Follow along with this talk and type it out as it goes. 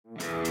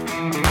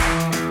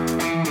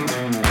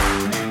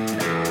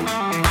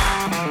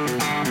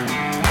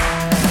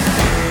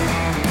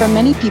For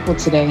many people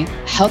today,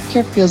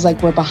 healthcare feels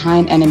like we're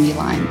behind enemy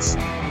lines.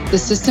 The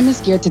system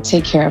is geared to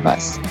take care of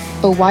us,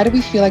 but why do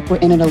we feel like we're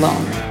in it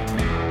alone?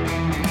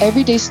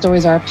 Everyday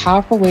stories are a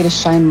powerful way to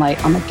shine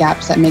light on the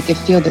gaps that make it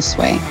feel this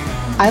way.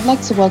 I'd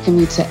like to welcome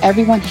you to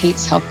Everyone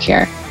Hates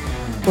Healthcare,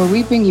 where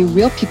we bring you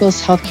real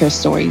people's healthcare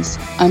stories,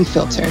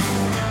 unfiltered.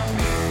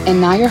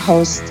 And now your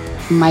host,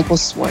 Michael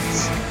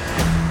Swartz.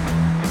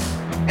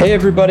 Hey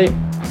everybody,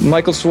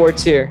 Michael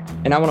Swartz here,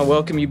 and I want to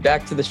welcome you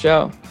back to the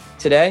show.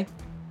 Today,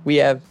 we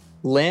have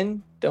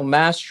Lynn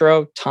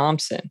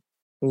Delmastro-Thomson.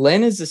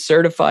 Lynn is a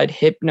certified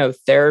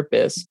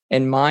hypnotherapist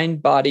and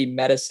mind-body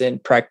medicine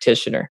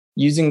practitioner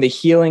using the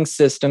healing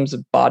systems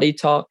of Body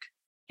Talk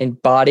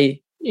and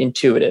Body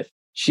Intuitive.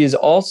 She is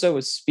also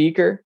a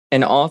speaker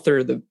and author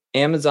of the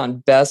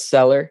Amazon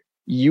bestseller,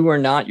 You Are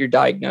Not Your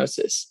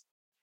Diagnosis.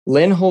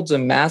 Lynn holds a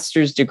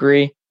master's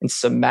degree in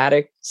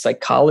somatic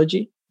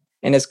psychology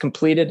and has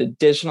completed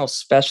additional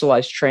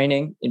specialized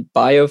training in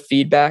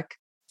biofeedback,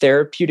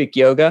 therapeutic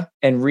yoga,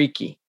 and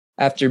Reiki.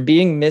 After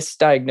being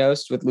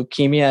misdiagnosed with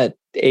leukemia at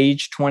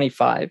age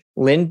 25,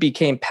 Lynn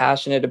became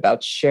passionate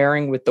about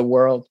sharing with the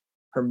world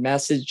her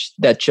message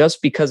that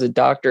just because a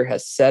doctor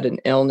has said an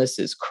illness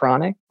is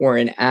chronic or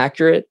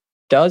inaccurate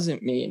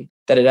doesn't mean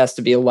that it has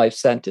to be a life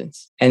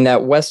sentence, and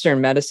that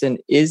Western medicine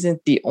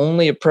isn't the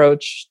only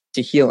approach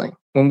to healing.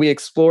 When we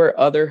explore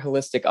other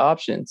holistic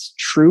options,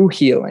 true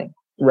healing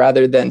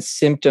rather than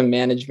symptom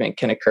management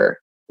can occur.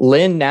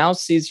 Lynn now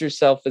sees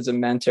herself as a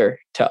mentor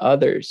to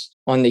others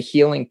on the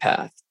healing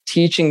path,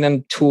 teaching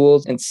them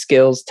tools and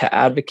skills to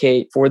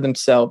advocate for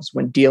themselves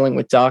when dealing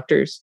with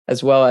doctors,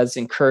 as well as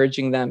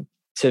encouraging them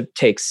to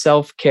take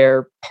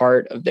self-care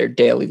part of their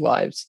daily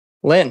lives.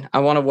 Lynn, I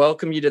want to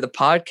welcome you to the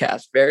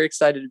podcast. Very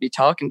excited to be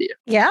talking to you.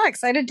 Yeah,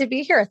 excited to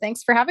be here.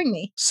 Thanks for having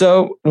me.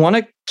 So, want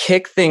to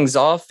kick things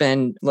off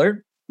and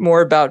learn more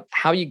about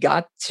how you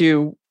got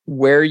to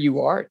where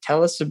you are.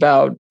 Tell us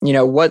about,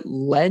 what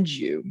led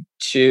you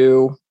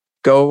to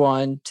go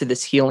on to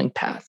this healing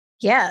path.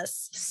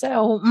 Yes.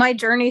 So my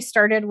journey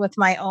started with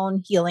my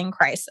own healing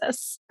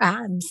crisis.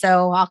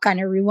 So I'll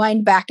kind of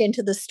rewind back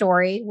into the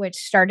story, which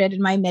started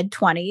in my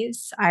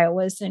mid-20s. I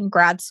was in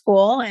grad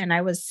school and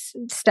I was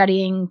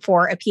studying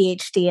for a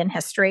PhD in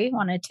history,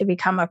 wanted to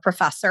become a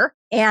professor.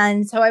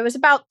 And so I was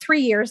about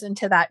 3 years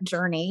into that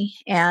journey.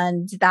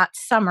 And that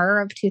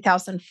summer of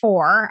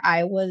 2004,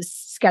 I was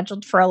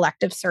scheduled for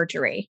elective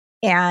surgery.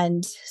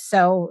 And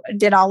so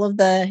did all of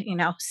the,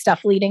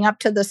 stuff leading up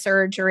to the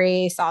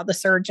surgery, saw the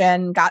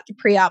surgeon, got the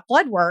pre-op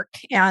blood work.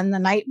 And the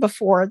night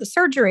before the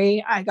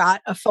surgery, I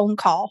got a phone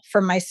call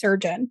from my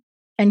surgeon.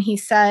 And he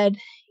said,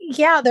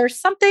 yeah, there's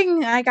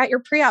something, I got your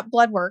pre-op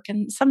blood work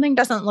and something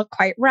doesn't look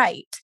quite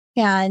right.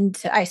 And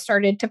I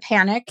started to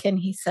panic. And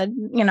he said,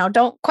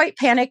 don't quite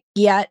panic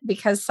yet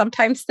because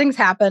sometimes things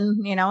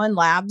happen, in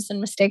labs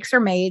and mistakes are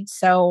made.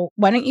 So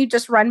why don't you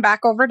just run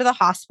back over to the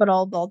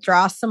hospital? They'll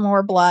draw some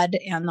more blood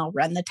and they'll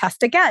run the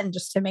test again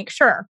just to make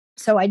sure.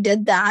 So I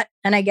did that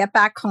and I get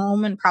back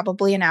home and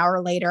probably an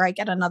hour later, I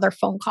get another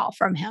phone call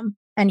from him.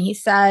 And he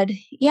said,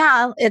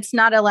 yeah, it's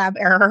not a lab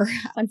error.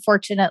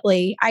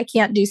 Unfortunately, I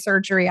can't do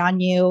surgery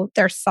on you.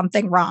 There's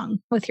something wrong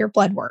with your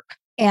blood work.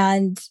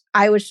 And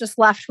I was just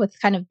left with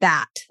kind of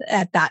that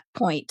at that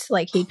point.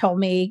 Like he told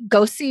me,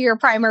 go see your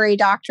primary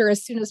doctor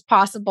as soon as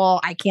possible.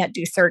 I can't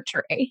do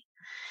surgery.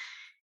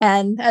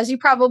 And as you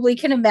probably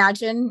can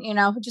imagine,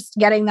 just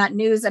getting that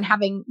news and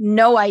having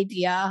no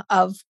idea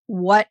of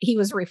what he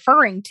was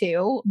referring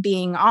to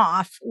being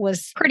off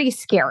was pretty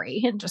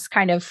scary and just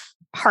kind of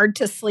hard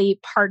to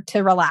sleep, hard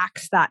to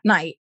relax that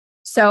night.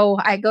 So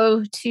I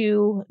go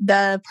to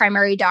the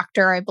primary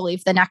doctor, I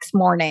believe, the next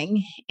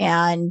morning,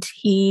 and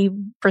he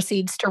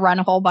proceeds to run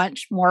a whole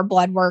bunch more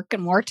blood work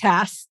and more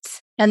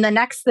tests. And the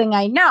next thing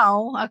I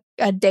know,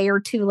 a day or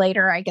two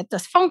later, I get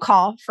this phone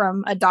call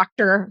from a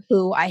doctor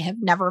who I have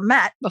never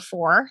met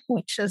before,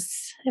 which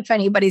is, if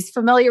anybody's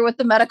familiar with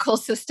the medical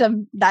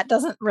system, that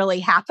doesn't really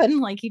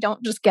happen. Like you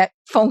don't just get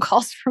phone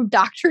calls from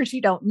doctors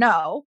you don't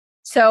know.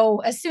 So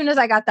as soon as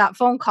I got that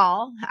phone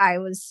call, I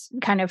was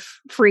kind of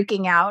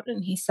freaking out.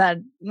 And he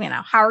said,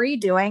 how are you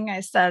doing? I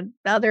said,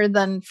 other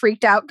than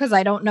freaked out because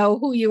I don't know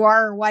who you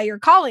are or why you're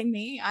calling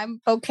me,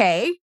 I'm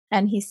okay.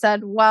 And he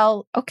said,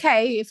 well,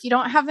 okay, if you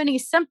don't have any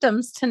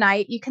symptoms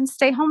tonight, you can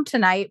stay home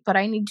tonight, but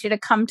I need you to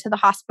come to the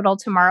hospital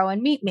tomorrow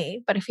and meet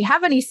me. But if you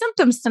have any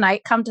symptoms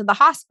tonight, come to the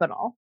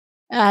hospital.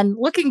 And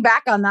looking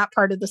back on that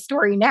part of the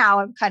story now,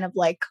 I'm kind of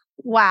like,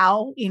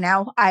 wow,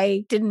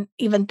 I didn't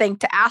even think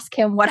to ask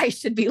him what I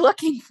should be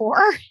looking for.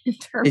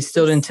 He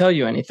still didn't tell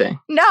you anything.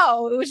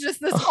 No, it was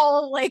just this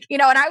whole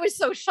and I was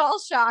so shell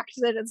shocked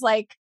that it's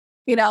like,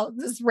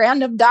 this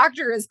random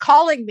doctor is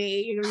calling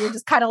me. You're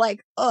just kind of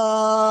like,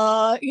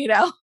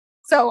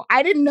 So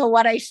I didn't know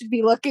what I should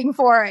be looking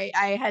for.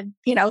 I had,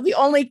 the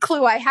only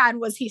clue I had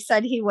was he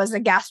said he was a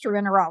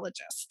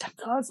gastroenterologist.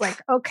 So I was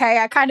like, okay,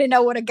 I kind of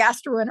know what a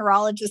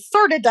gastroenterologist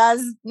sort of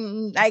does.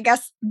 I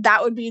guess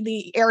that would be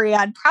the area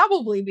I'd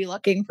probably be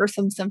looking for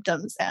some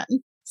symptoms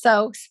in.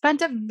 So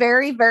spent a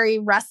very, very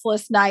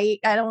restless night.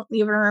 I don't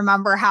even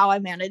remember how I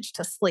managed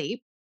to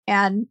sleep.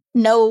 and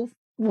no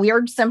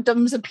weird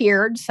symptoms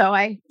appeared. So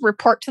I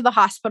report to the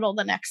hospital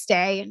the next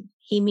day and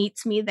he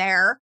meets me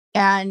there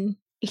and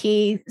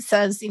he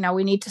says,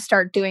 we need to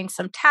start doing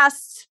some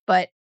tests,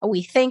 but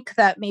we think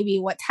that maybe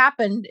what's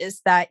happened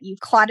is that you've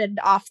clotted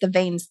off the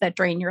veins that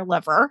drain your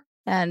liver.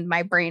 And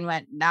my brain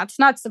went, that's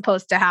not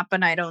supposed to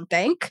happen, I don't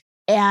think.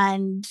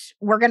 And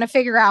we're going to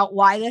figure out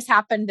why this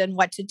happened and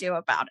what to do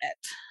about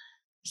it.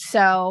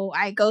 So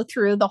I go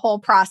through the whole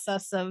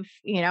process of,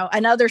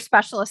 another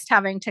specialist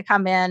having to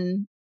come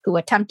in who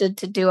attempted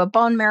to do a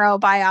bone marrow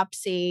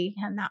biopsy.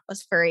 And that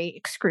was very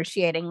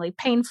excruciatingly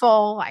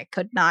painful. I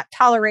could not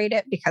tolerate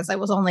it because I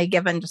was only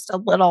given just a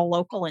little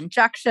local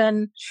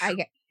injection.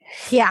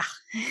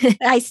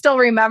 I still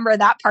remember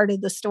that part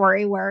of the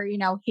story where,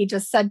 he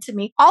just said to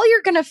me, all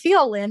you're going to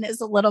feel, Lynn,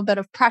 is a little bit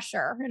of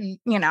pressure. And,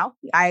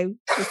 I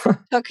just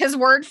took his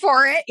word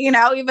for it,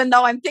 even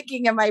though I'm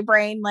thinking in my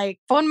brain, like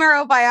bone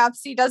marrow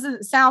biopsy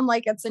doesn't sound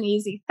like it's an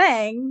easy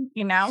thing,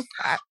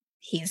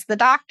 He's the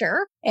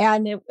doctor.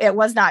 And it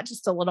was not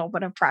just a little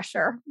bit of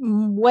pressure,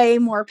 way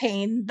more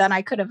pain than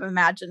I could have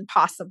imagined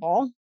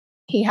possible.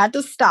 He had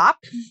to stop,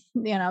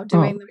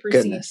 doing the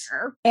procedure. Goodness.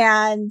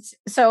 And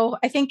so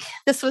I think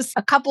this was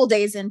a couple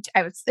days into,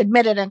 I was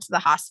admitted into the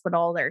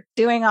hospital. They're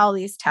doing all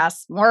these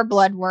tests, more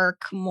blood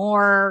work,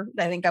 I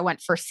think I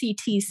went for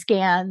CT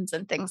scans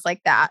and things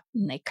like that.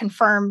 And they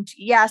confirmed,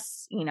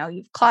 yes,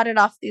 you've clotted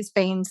off these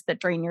veins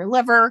that drain your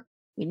liver.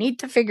 We need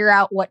to figure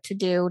out what to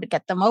do to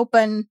get them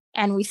open.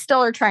 And we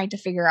still are trying to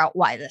figure out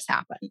why this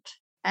happened.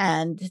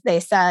 And they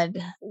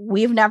said,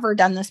 we've never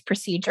done this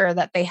procedure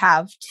that they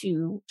have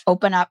to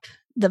open up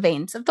the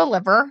veins of the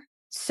liver.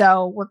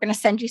 So we're going to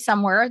send you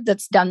somewhere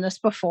that's done this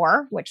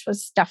before, which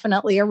was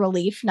definitely a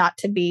relief not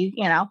to be,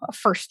 a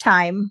first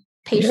time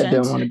patient. Yeah,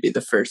 don't want to be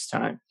the first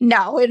time.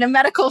 No, in a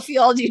medical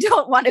field, you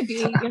don't want to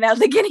be,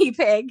 the guinea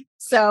pig.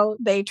 So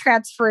they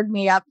transferred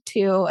me up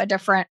to a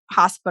different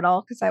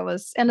hospital because I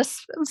was in a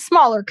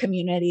smaller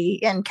community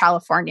in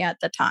California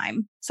at the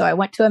time. So I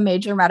went to a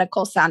major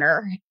medical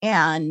center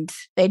and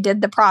they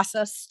did the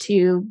process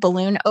to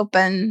balloon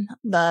open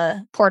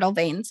the portal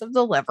veins of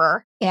the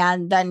liver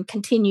and then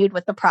continued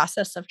with the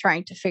process of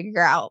trying to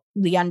figure out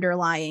the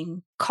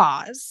underlying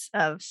cause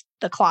of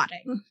the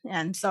clotting.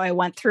 And so I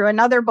went through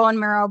another bone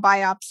marrow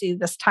biopsy,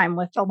 this time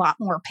with a lot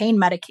more pain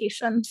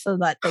medication so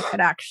that they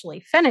could actually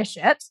finish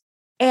it.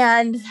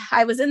 And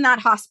I was in that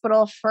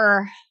hospital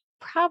for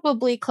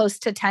probably close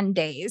to 10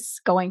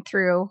 days, going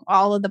through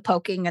all of the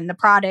poking and the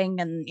prodding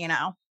and,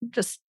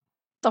 just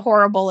the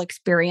horrible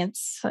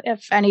experience.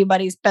 If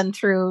anybody's been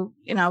through,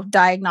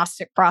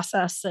 diagnostic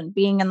process and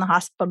being in the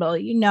hospital,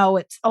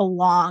 it's a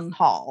long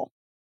haul.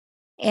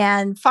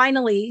 And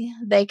finally,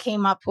 they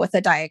came up with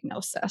a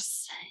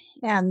diagnosis.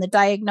 And the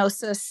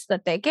diagnosis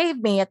that they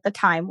gave me at the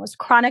time was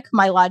chronic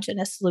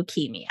myelogenous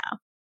leukemia.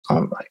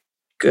 Oh my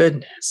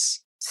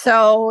goodness.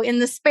 So in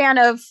the span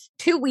of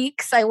 2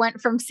 weeks, I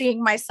went from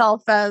seeing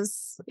myself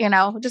as,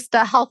 just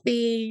a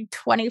healthy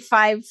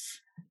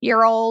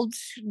 25-year-old,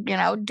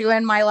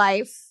 doing my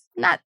life,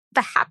 not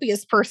the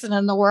happiest person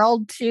in the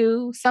world,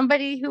 to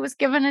somebody who was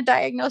given a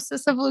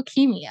diagnosis of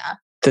leukemia.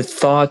 The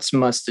thoughts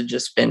must have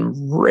just been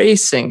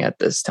racing at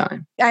this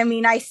time. I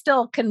mean, I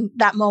still can,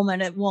 that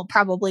moment, it will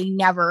probably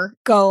never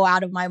go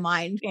out of my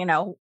mind.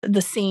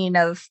 The scene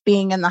of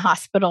being in the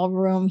hospital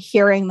room,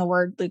 hearing the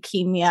word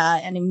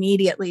leukemia and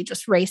immediately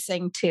just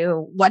racing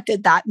to what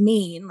did that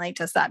mean? Like,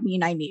 does that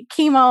mean I need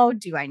chemo?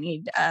 Do I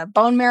need a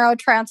bone marrow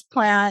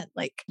transplant?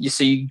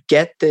 So you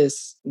get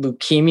this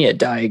leukemia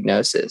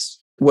diagnosis.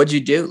 What'd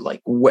you do?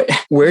 Like,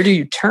 where do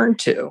you turn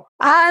to?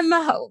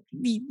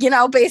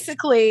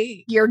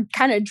 Basically you're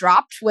kind of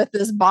dropped with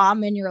this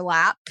bomb in your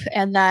lap.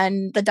 And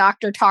then the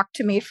doctor talked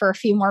to me for a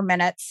few more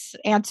minutes,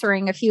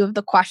 answering a few of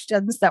the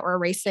questions that were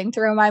racing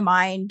through my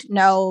mind.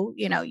 No,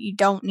 you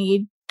don't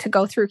need to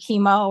go through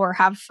chemo or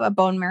have a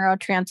bone marrow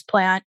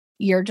transplant.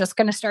 You're just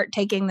going to start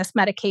taking this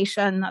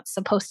medication that's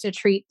supposed to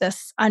treat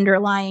this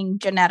underlying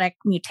genetic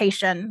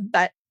mutation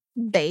that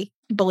they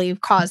believe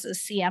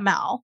causes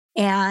CML.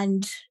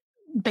 And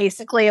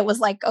basically it was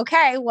like,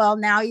 okay, well,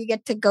 now you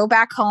get to go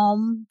back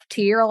home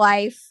to your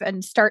life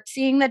and start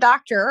seeing the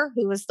doctor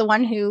who was the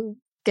one who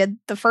did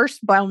the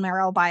first bone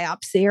marrow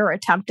biopsy or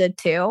attempted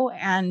to,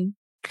 and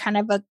kind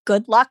of a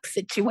good luck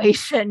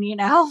situation,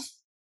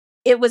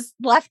 It was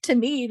left to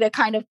me to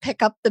kind of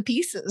pick up the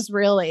pieces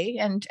really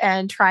and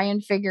try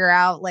and figure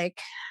out,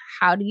 like,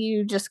 how do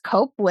you just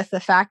cope with the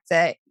fact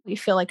that you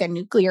feel like a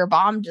nuclear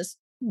bomb just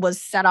was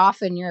set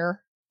off in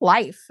your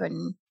life,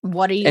 and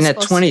what are you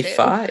supposed to do? And at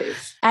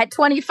 25? At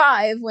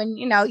 25, when,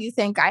 you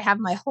think I have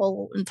my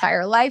whole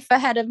entire life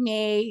ahead of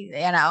me,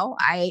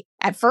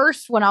 at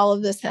first, when all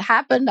of this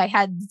happened, I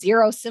had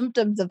zero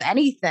symptoms of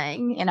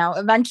anything.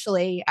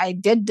 Eventually I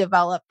did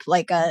develop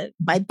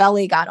my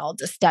belly got all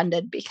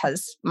distended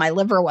because my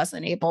liver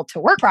wasn't able to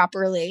work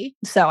properly.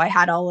 So I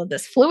had all of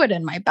this fluid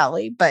in my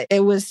belly, but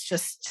it was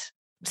just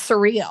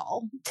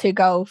surreal to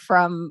go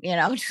from,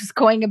 just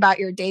going about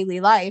your daily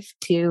life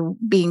to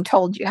being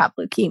told you have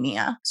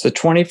leukemia. So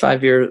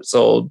 25 years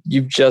old,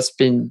 you've just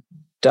been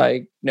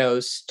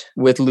diagnosed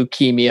with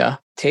leukemia.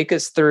 Take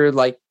us through,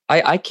 like,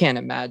 I can't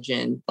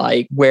imagine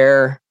like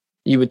where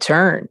you would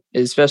turn,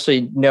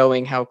 especially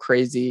knowing how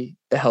crazy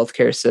the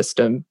healthcare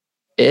system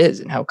is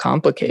and how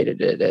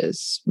complicated it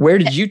is. Where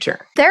did you turn?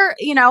 There,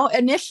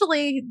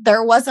 initially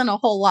there wasn't a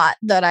whole lot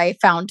that I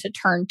found to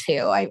turn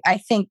to. I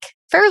think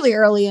fairly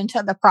early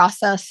into the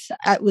process,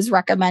 it was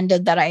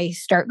recommended that I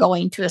start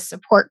going to a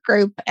support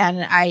group.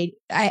 And I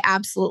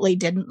absolutely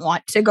didn't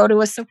want to go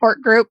to a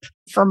support group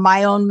for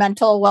my own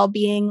mental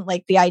well-being.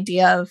 Like the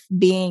idea of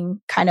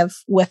being kind of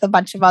with a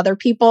bunch of other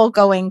people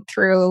going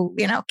through,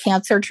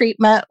 cancer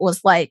treatment was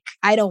like,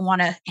 I don't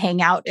want to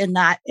hang out in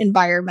that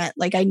environment.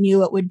 Like I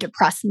knew it would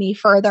depress me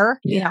further.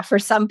 Yeah. For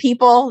some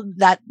people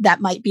that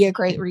might be a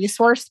great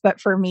resource, but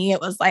for me,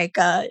 it was like,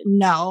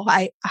 no,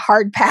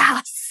 hard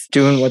pass.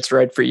 Doing what's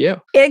right for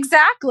you.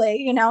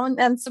 Exactly.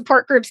 And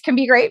support groups can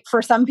be great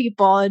for some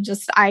people. It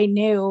just, I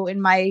knew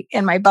in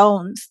my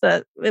bones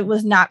that it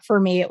was not for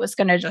me. It was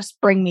going to just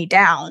bring me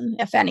down,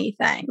 if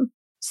anything.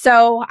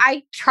 So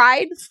I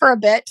tried for a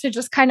bit to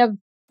just kind of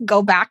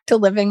go back to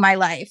living my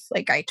life.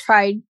 Like I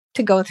tried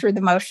to go through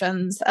the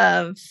motions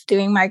of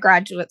doing my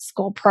graduate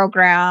school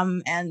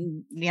program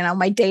and,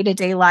 my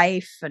day-to-day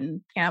life and,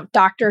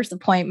 doctor's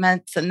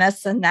appointments and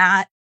this and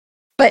that.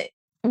 But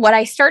what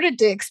I started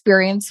to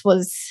experience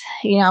was,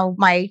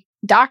 my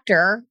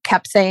doctor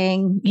kept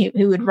saying he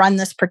would run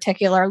this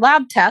particular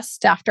lab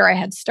test after I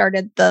had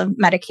started the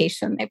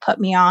medication they put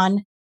me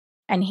on.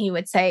 And he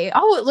would say,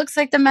 oh, it looks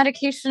like the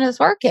medication is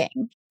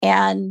working.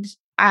 And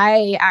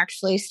I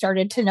actually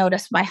started to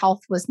notice my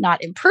health was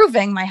not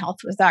improving. My health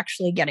was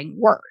actually getting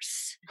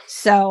worse.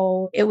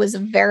 So it was a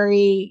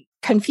very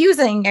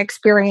confusing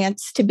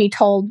experience to be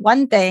told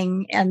one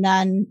thing. And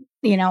then,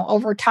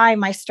 over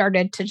time, I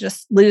started to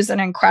just lose an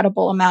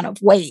incredible amount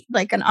of weight,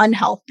 like an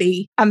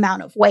unhealthy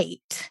amount of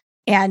weight,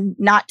 and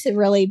not to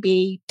really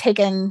be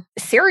taken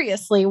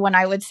seriously when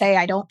I would say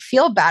I don't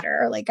feel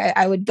better. Like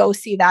I would go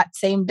see that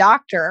same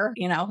doctor,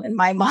 in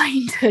my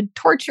mind had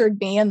tortured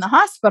me in the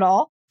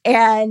hospital.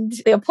 And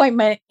the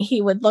appointment,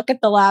 he would look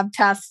at the lab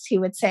tests. He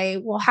would say,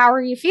 well, how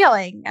are you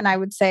feeling? And I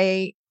would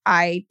say,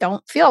 I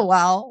don't feel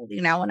well,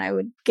 and I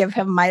would give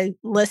him my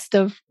list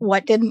of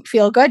what didn't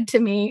feel good to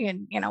me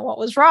and, what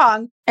was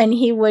wrong. And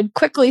he would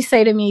quickly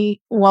say to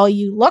me, well,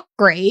 you look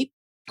great,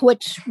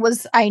 which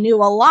was, I knew,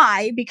 a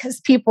lie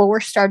because people were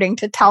starting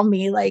to tell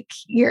me like,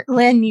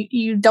 Lynn,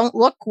 you don't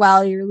look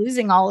well. You're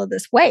losing all of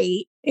this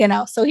weight,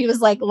 So he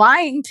was like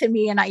lying to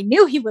me. And I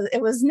knew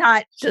it was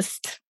not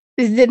just,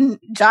 it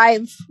didn't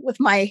jive with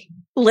my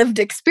lived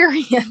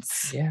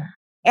experience. Yeah.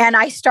 And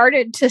I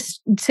started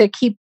to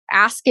keep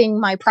asking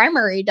my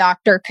primary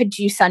doctor, could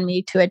you send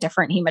me to a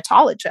different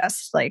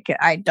hematologist? Like,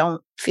 I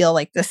don't feel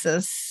like this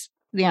is,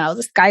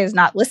 this guy is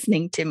not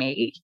listening to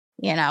me.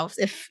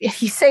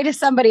 If you say to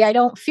somebody, I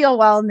don't feel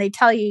well, and they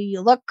tell you,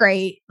 you look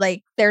great,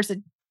 like there's a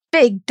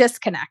big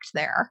disconnect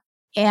there.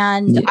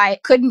 And Yeah. I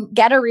couldn't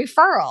get a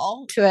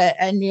referral to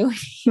a new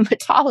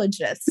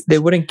hematologist. They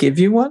wouldn't give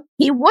you one?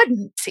 He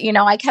wouldn't.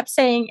 I kept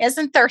saying,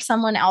 isn't there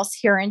someone else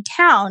here in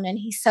town? And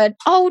he said,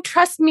 oh,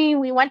 trust me,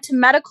 we went to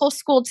medical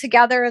school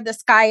together.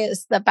 This guy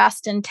is the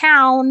best in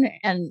town.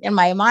 And in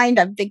my mind,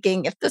 I'm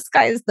thinking, if this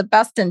guy is the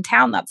best in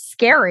town, that's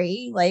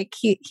scary. Like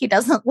he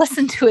doesn't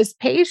listen to his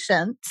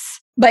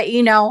patients. But,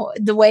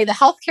 the way the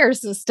healthcare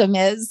system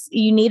is,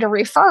 you need a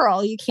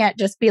referral. You can't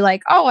just be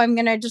like, oh, I'm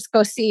going to just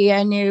go see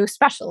a new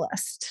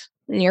specialist.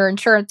 Your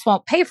insurance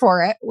won't pay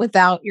for it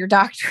without your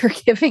doctor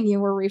giving you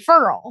a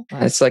referral.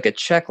 It's like a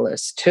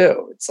checklist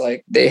too. It's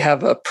like they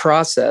have a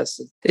process.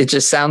 It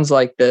just sounds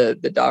like the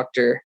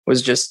doctor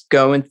was just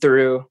going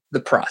through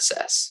the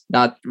process,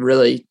 not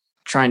really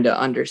trying to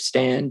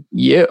understand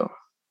you.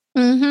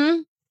 Mm-hmm.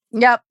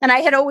 Yep. And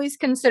I had always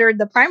considered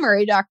the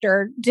primary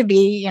doctor to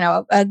be,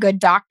 a good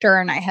doctor.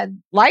 And I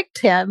had liked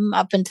him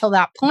up until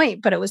that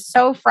point, but it was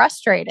so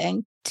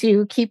frustrating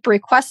to keep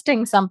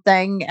requesting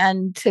something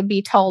and to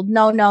be told,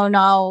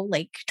 no,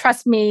 like,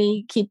 trust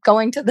me, keep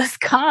going to this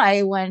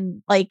guy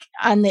when like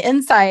on the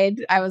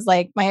inside, I was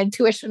like, my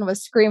intuition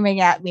was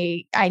screaming at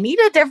me, I need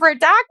a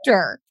different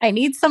doctor. I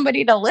need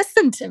somebody to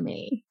listen to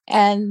me.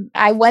 And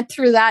I went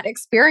through that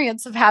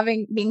experience of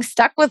being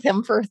stuck with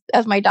him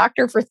as my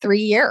doctor for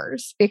 3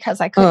 years because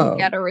I couldn't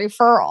get a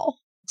referral.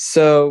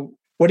 So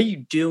what do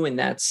you do in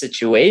that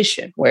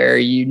situation where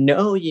you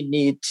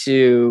need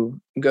to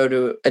go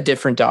to a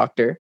different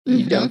doctor? Mm-hmm.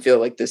 You don't feel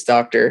like this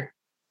doctor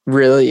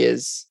really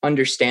is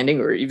understanding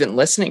or even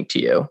listening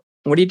to you.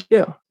 What do you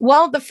do?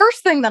 Well, the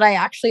first thing that I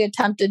actually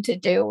attempted to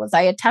do was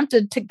I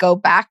attempted to go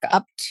back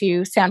up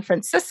to San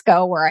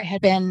Francisco where I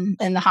had been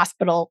in the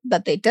hospital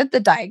that they did the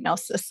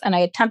diagnosis. And I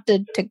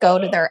attempted to go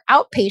to their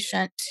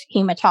outpatient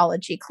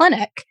hematology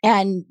clinic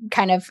and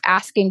kind of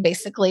asking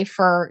basically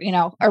for,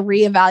 a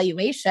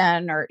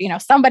reevaluation or,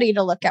 somebody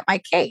to look at my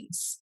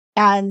case.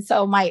 And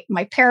so my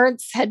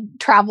parents had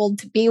traveled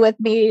to be with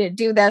me to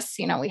do this.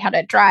 We had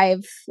to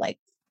drive like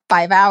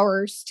 5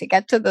 hours to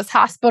get to this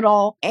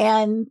hospital.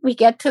 And we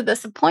get to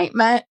this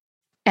appointment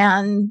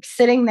and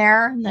sitting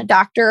there, and the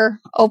doctor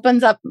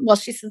opens up. Well,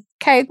 she says,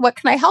 "Okay, what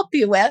can I help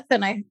you with?"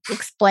 And I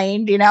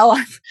explained,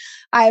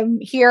 I'm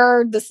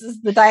here. This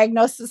is the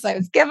diagnosis I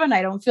was given.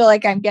 I don't feel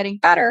like I'm getting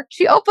better.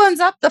 She opens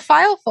up the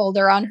file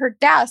folder on her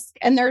desk,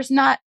 and there's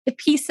not a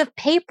piece of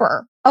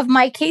paper of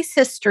my case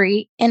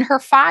history in her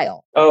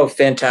file. Oh,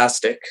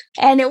 fantastic.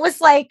 And it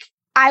was like,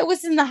 I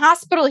was in the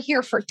hospital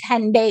here for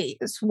 10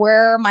 days.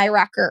 Where are my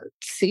records?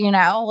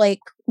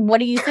 What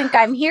do you think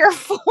I'm here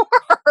for?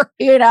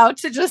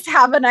 To just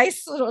have a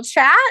nice little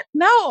chat?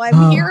 No,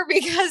 I'm here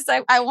because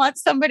I want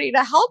somebody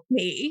to help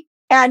me.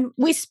 And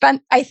we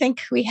spent, I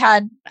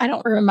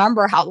don't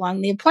remember how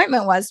long the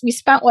appointment was. We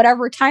spent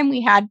whatever time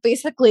we had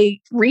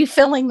basically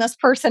refilling this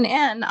person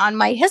in on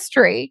my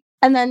history.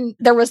 And then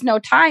there was no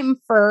time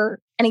for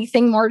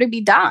anything more to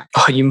be done.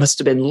 Oh, you must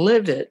have been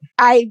livid.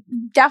 I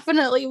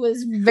definitely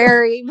was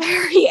very,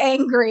 very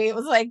angry. It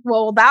was like,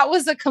 well, that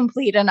was a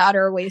complete and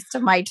utter waste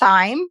of my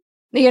time.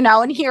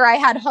 And here I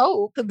had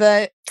hope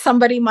that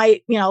somebody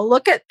might,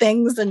 look at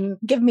things and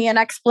give me an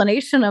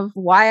explanation of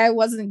why I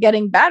wasn't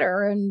getting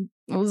better. And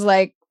it was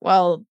like,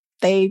 well,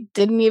 they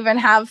didn't even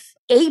have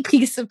a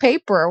piece of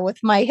paper with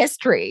my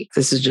history.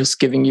 This is just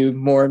giving you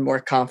more and more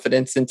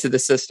confidence into the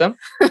system.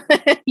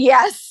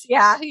 Yes.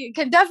 Yeah. You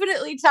can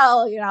definitely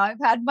tell, I've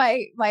had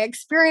my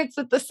experience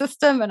with the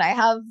system, and I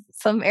have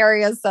some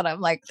areas that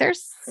I'm like,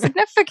 there's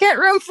significant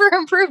room for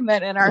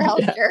improvement in our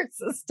healthcare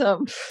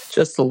system.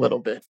 Just a little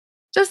bit.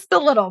 Just a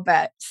little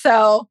bit.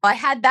 So I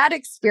had that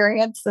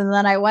experience, and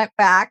then I went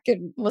back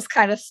and was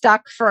kind of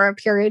stuck for a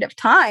period of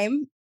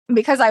time.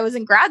 Because I was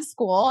in grad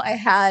school, I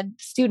had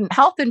student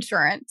health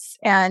insurance.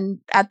 And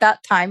at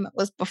that time, it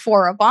was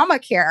before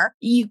Obamacare.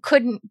 You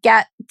couldn't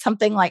get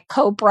something like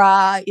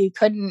COBRA.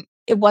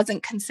 It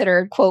wasn't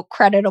considered, quote,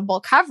 creditable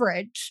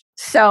coverage.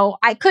 So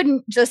I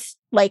couldn't just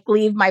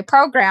leave my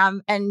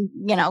program and,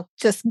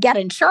 just get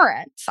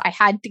insurance. I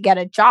had to get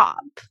a job.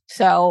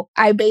 So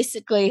I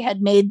basically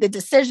had made the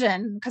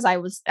decision because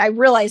I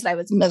realized I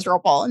was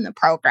miserable in the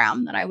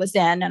program that I was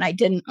in, and I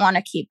didn't want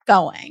to keep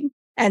going.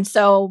 And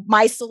so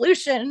my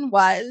solution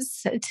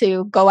was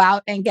to go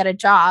out and get a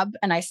job.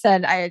 And I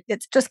said,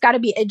 it's just got to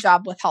be a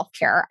job with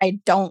healthcare. I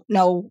don't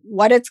know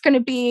what it's going to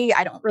be.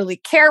 I don't really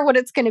care what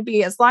it's going to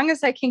be, as long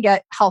as I can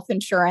get health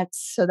insurance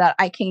so that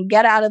I can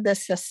get out of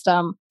this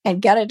system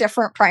and get a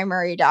different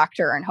primary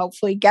doctor and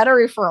hopefully get a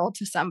referral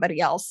to somebody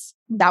else.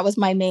 That was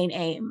my main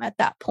aim at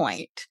that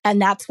point.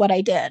 And that's what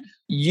I did.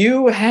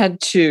 You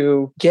had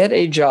to get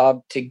a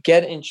job to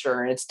get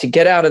insurance, to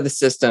get out of the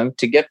system,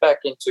 to get back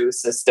into a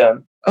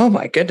system. Oh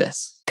my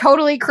goodness.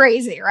 Totally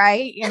crazy,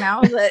 right?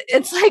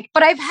 It's like,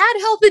 but I've had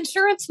health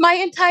insurance my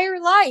entire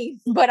life,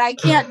 but I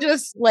can't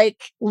just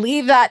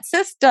leave that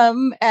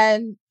system.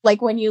 And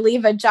when you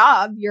leave a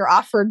job, you're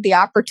offered the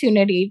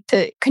opportunity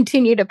to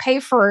continue to pay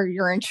for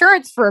your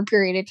insurance for a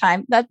period of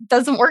time. That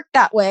doesn't work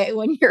that way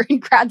when you're in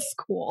grad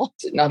school.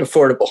 It's not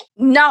affordable.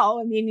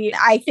 No,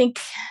 I think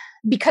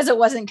because it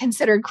wasn't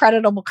considered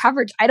creditable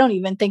coverage, I don't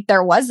even think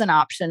there was an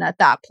option at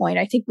that point.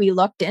 I think we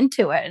looked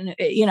into it, and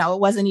it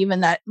wasn't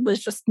even that it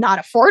was just not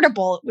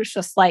affordable. It was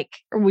just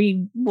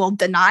we will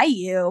deny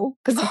you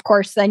because, of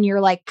course, then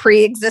you're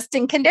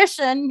pre-existing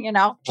condition.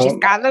 She's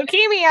got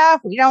leukemia.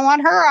 We don't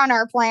want her on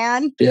our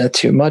plan. Yeah,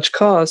 too much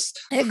cost.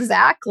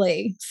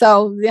 Exactly.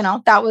 So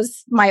that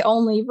was my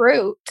only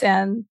route,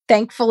 and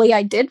thankfully,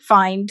 I did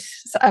find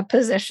a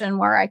position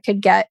where I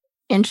could get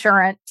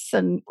insurance,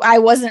 and I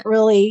wasn't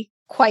really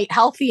quite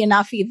healthy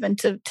enough even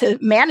to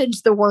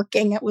manage the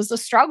working. It was a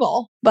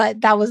struggle,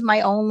 but that was my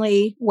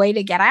only way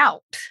to get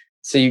out.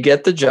 So you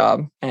get the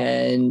job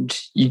and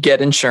you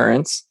get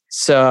insurance.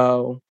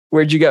 So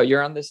where'd you go?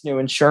 You're on this new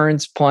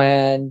insurance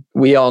plan.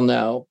 We all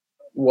know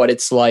what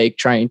it's like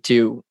trying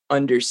to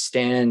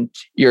understand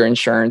your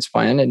insurance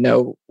plan and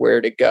know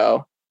where to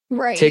go.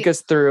 Right. Take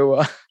us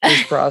through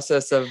this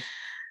process of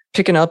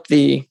picking up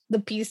the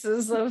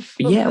pieces of...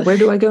 where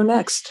do I go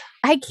next?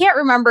 I can't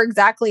remember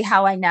exactly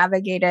how I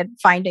navigated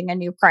finding a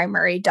new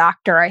primary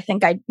doctor. I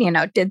think I,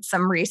 did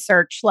some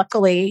research.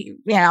 Luckily,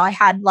 I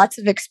had lots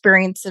of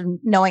experience in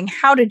knowing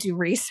how to do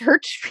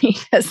research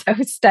because I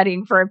was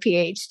studying for a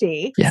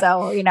PhD. Yeah.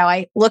 So,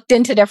 I looked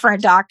into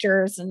different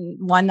doctors, and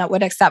one that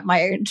would accept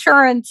my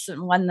insurance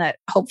and one that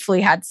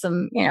hopefully had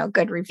some,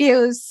 good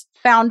reviews.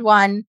 Found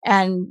one,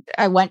 and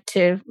I went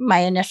to my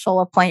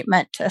initial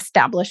appointment to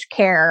establish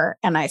care.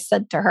 And I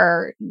said to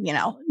her,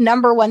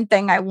 number one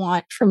thing I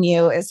want from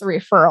you is a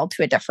referral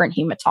to a different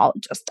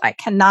hematologist. I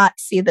cannot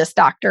see this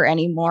doctor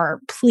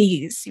anymore.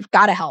 Please, you've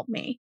got to help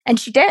me. And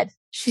she did.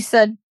 She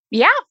said,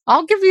 yeah,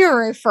 I'll give you a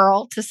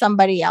referral to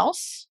somebody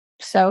else.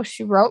 So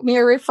she wrote me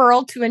a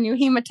referral to a new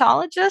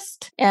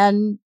hematologist,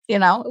 and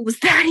it was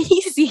that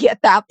easy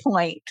at that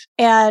point,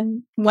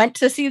 and went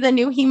to see the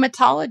new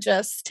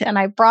hematologist. And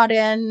I brought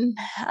in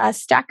a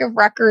stack of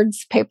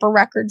paper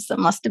records that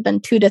must have been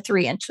 2 to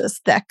 3 inches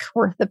thick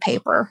worth of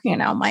paper.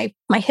 My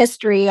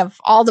history of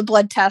all the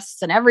blood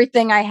tests and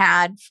everything I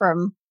had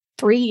from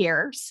 3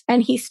 years.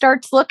 And he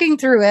starts looking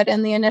through it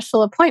in the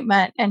initial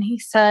appointment. And he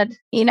said,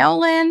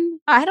 Lynn,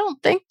 I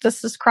don't think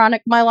this is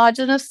chronic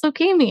myelogenous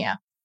leukemia.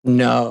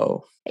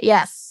 No.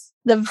 Yes,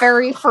 the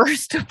very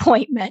first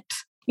appointment.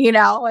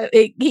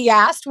 He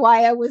asked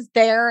why I was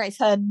there. I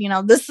said,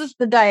 this is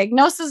the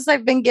diagnosis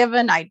I've been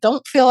given. I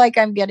don't feel like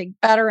I'm getting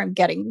better. I'm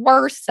getting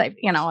worse.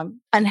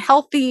 I'm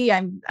unhealthy.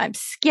 I'm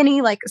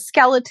skinny like a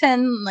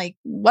skeleton. Like,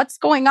 what's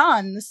going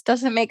on? This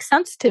doesn't make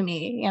sense to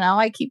me.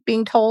 I keep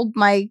being told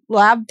my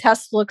lab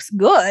test looks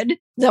good.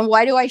 Then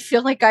why do I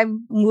feel like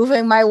I'm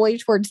moving my way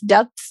towards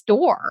death's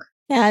door?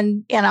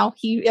 And,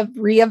 he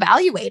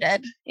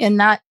reevaluated in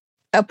that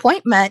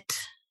appointment.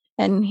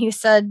 And he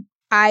said,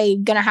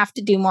 I'm going to have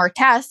to do more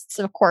tests,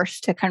 of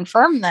course, to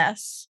confirm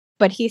this.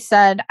 But he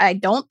said, I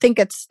don't think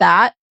it's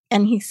that.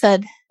 And he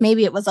said,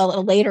 maybe it was a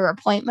later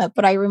appointment,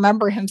 but I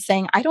remember him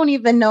saying, I don't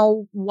even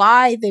know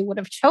why they would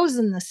have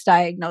chosen this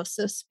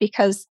diagnosis,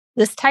 because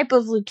this type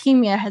of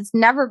leukemia has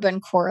never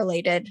been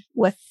correlated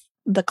with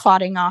the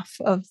clotting off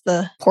of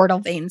the portal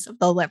veins of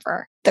the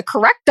liver. The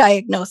correct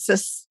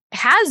diagnosis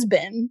has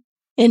been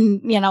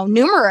in,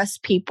 numerous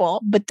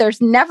people, but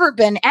there's never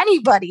been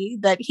anybody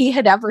that he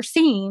had ever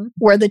seen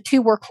where the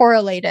two were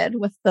correlated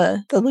with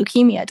the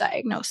leukemia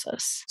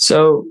diagnosis.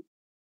 So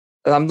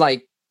I'm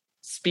like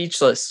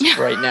speechless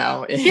right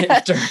now.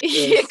 Yeah,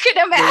 you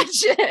can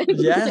imagine.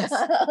 Yes.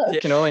 I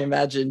can only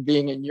imagine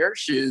being in your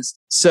shoes.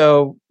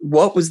 So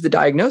what was the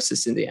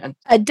diagnosis in the end?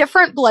 A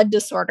different blood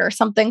disorder,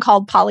 something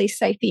called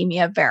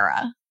polycythemia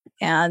vera.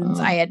 And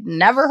I had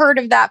never heard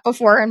of that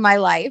before in my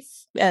life.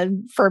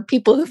 And for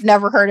people who've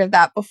never heard of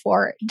that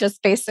before, it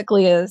just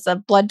basically is a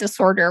blood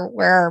disorder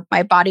where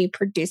my body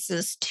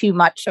produces too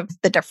much of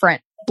the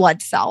different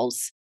blood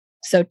cells.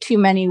 So too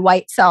many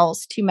white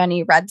cells, too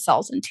many red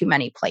cells, and too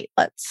many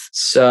platelets.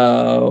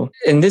 So,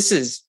 and this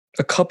is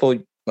a couple,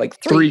 like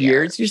 3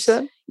 years, you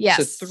said?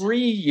 Yes. So 3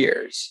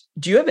 years.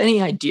 Do you have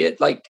any idea,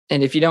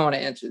 and if you don't want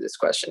to answer this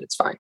question, it's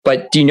fine.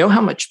 But do you know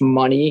how much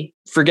money,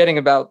 forgetting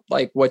about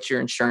what your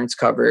insurance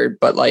covered,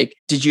 but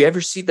did you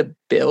ever see the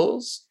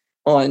bills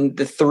on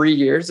the 3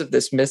 years of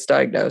this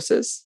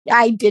misdiagnosis?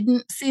 I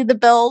didn't see the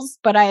bills,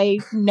 but I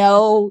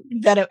know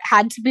that it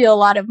had to be a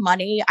lot of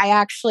money.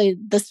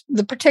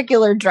 The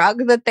particular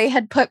drug that they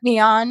had put me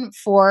on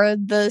for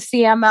the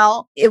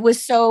CML, it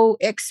was so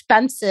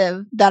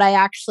expensive that I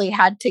actually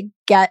had to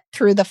get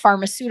through the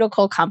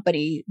pharmaceutical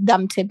company,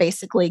 them to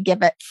basically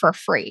give it for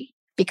free,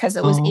 because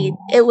it was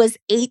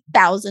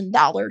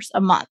 $8,000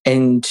 a month.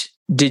 And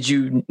did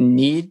you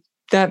need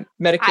that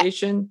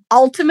medication?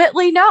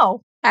 Ultimately,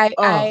 no.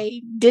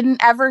 I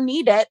didn't ever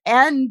need it.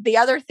 And the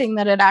other thing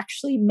that it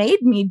actually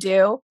made me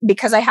do,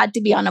 because I had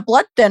to be on a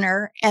blood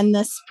thinner, and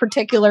this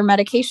particular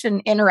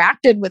medication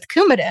interacted with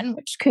Coumadin,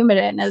 which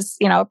Coumadin is,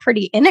 a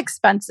pretty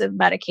inexpensive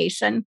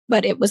medication,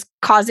 but it was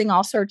causing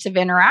all sorts of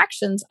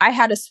interactions. I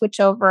had to switch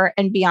over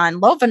and be on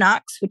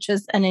Lovenox, which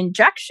is an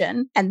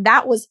injection, and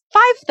that was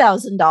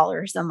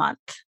 $5,000 a month.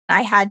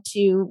 I had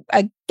to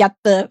get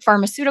the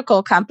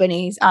pharmaceutical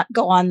companies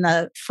go on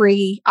the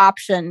free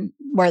option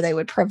where they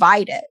would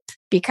provide it,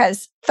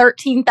 because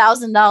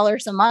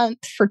 $13,000 a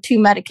month for 2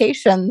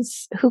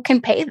 medications, who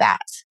can pay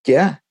that?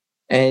 Yeah.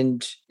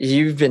 And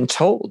you've been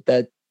told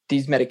that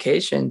these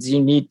medications, you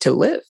need to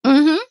live.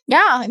 Mm-hmm.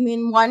 Yeah. I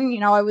mean, one,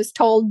 I was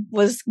told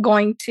was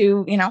going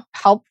to,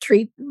 help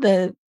treat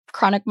the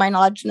chronic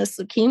myelogenous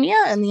leukemia,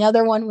 and the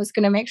other one was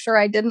going to make sure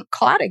I didn't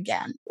clot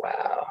again.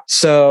 Wow.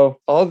 So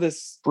all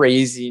this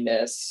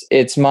craziness,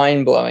 it's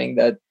mind-blowing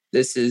that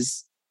this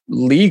is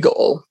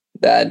legal,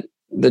 that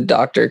the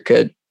doctor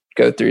could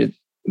go through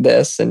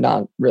this and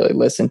not really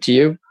listen to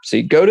you. So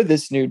you go to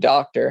this new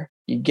doctor,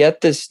 you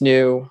get this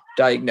new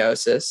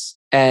diagnosis,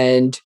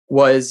 and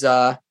was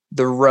the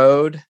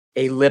road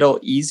a little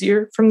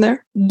easier from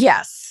there?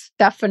 Yes,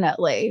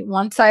 definitely.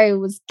 Once I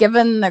was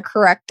given the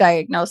correct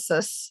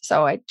diagnosis,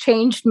 so I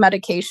changed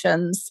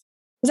medications.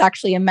 It was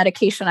actually a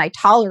medication I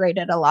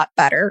tolerated a lot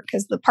better,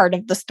 because the part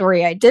of the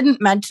story I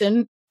didn't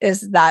mention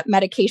is that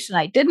medication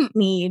I didn't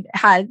need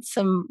had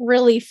some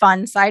really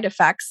fun side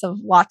effects of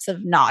lots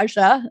of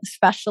nausea,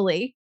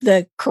 especially.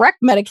 The correct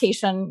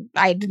medication,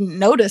 I didn't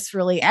notice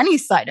really any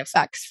side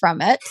effects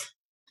from it.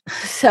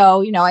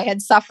 So, I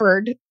had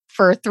suffered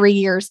for 3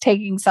 years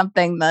taking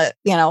something that,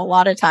 a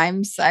lot of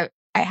times I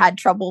had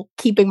trouble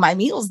keeping my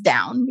meals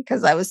down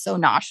because I was so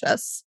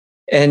nauseous.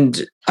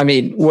 And I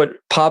mean, what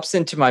pops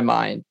into my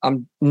mind,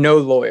 I'm no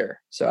lawyer,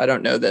 so I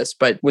don't know this,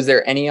 but was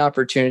there any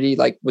opportunity,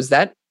 was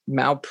that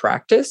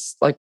malpractice?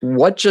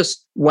 What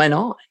just went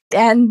on?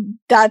 And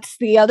that's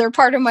the other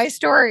part of my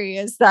story,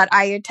 is that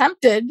I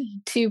attempted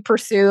to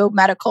pursue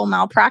medical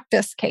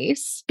malpractice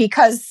case,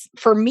 because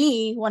for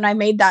me, when I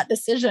made that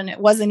decision, it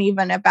wasn't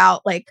even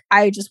about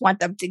I just want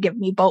them to give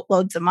me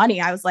boatloads of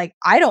money. I was like,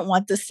 I don't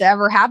want this to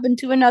ever happen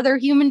to another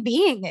human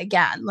being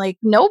again.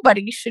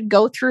 Nobody should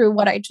go through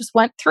what I just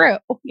went through.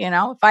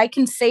 If I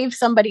can save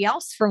somebody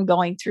else from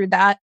going through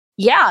that,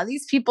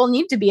 these people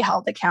need to be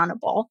held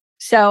accountable.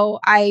 So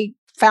I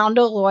found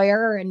a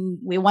lawyer, and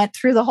we went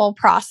through the whole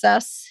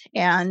process,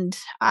 and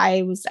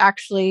I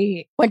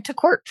went to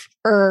court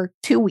for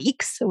 2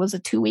 weeks. It was a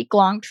 2-week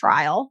long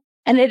trial,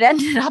 and it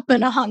ended up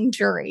in a hung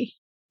jury.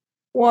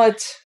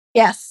 What?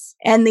 Yes.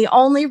 And the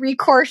only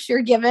recourse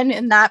you're given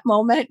in that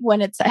moment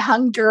when it's a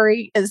hung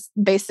jury is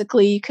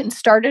basically you can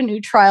start a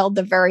new trial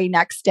the very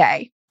next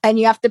day and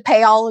you have to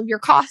pay all of your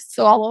costs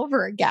all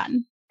over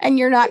again. And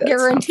you're not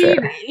guaranteed,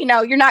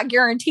 you're not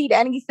guaranteed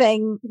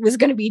anything was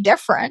going to be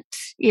different.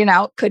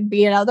 It could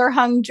be another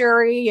hung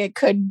jury. It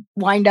could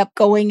wind up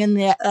going in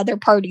the other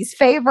party's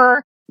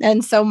favor.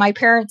 And so my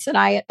parents and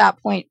I at that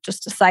point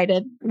just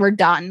decided we're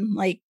done.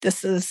 Like,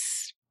 this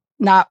is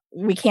not,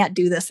 we can't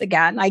do this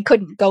again. I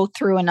couldn't go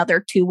through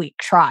another 2-week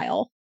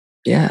trial.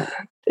 Yeah.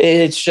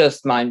 It's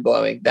just mind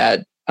blowing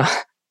that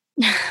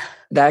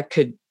that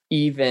could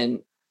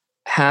even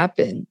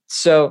happen.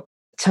 So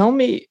tell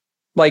me,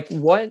 like,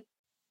 what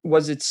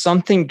was it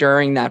something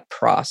during that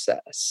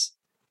process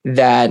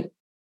that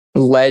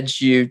led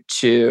you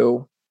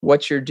to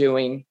what you're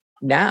doing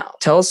now?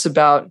 Tell us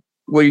about,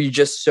 were you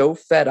just so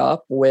fed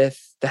up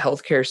with the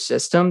healthcare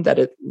system that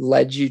it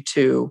led you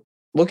to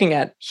looking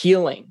at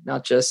healing,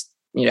 not just,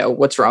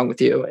 what's wrong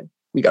with you and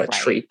we got to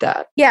treat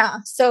that? Yeah.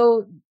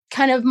 So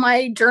kind of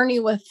my journey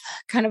with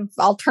kind of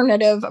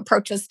alternative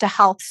approaches to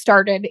health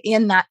started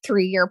in that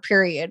 3-year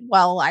period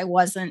while I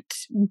wasn't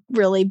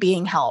really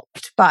being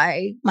helped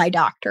by my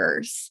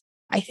doctors.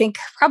 I think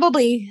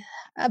probably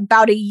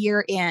about a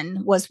year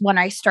in was when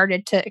I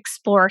started to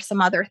explore some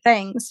other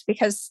things,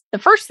 because the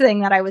first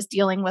thing that I was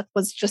dealing with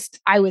was just,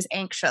 I was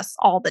anxious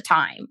all the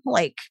time.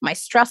 Like, my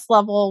stress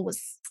level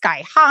was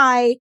sky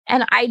high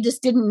and I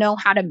just didn't know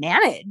how to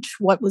manage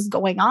what was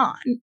going on.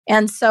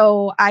 And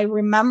so I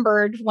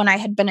remembered when I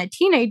had been a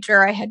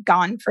teenager, I had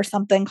gone for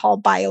something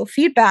called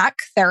biofeedback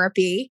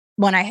therapy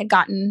when I had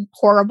gotten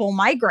horrible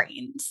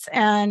migraines.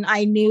 And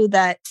I knew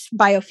that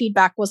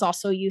biofeedback was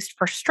also used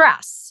for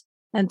stress.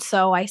 And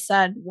so I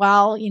said,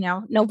 well,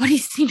 nobody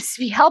seems to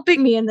be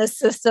helping me in this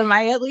system.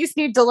 I at least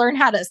need to learn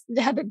how to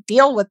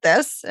deal with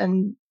this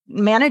and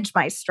manage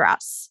my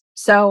stress.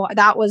 So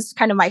that was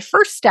kind of my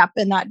first step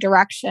in that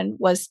direction,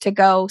 was to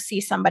go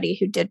see somebody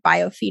who did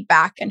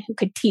biofeedback and who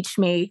could teach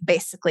me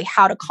basically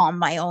how to calm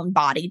my own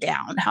body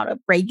down, how to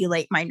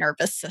regulate my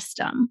nervous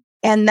system.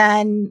 And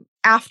then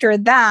after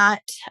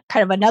that,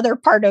 kind of another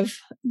part of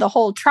the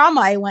whole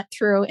trauma I went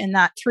through in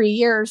that 3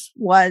 years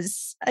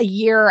was a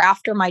year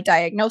after my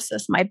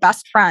diagnosis, my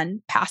best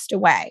friend passed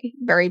away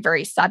very,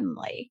 very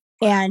suddenly.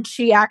 And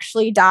she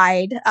actually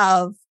died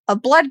of a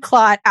blood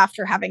clot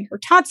after having her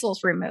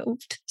tonsils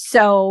removed.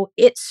 So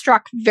it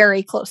struck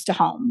very close to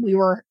home. We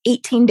were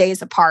 18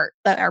 days apart,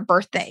 our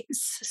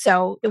birthdays.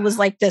 So it was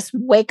like this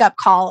wake up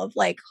call of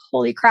like,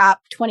 holy crap,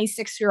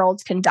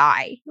 26-year-olds can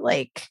die.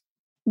 Like,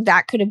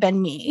 that could have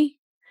been me.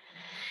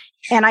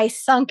 And I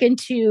sunk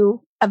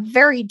into a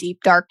very deep,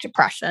 dark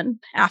depression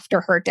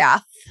after her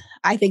death.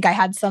 I think I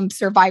had some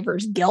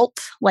survivor's guilt.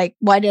 Like,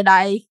 why did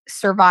I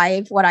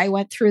survive what I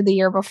went through the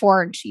year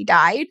before and she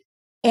died?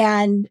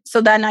 And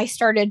so then I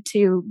started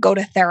to go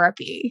to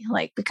therapy,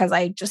 because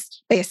I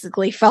just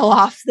basically fell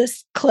off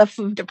this cliff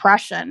of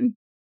depression.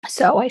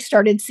 So I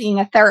started seeing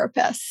a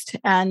therapist,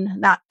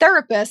 and that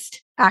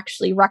therapist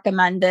actually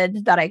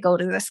recommended that I go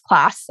to this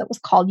class that was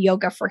called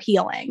Yoga for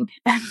Healing.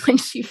 And when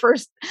she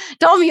first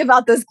told me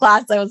about this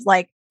class, I was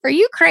like, are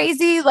you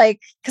crazy?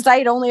 Because I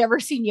had only ever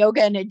seen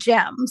yoga in a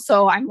gym.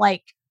 So I'm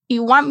like,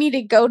 you want me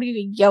to go to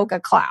a yoga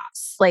class?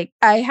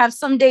 I have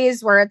some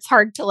days where it's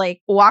hard to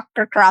walk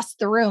across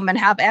the room and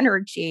have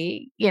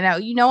energy.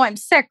 I'm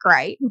sick,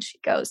 right? And she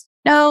goes,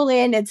 no,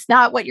 Lynn, it's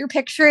not what you're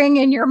picturing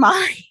in your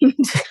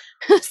mind.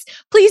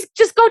 Please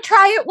just go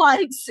try it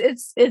once.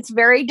 It's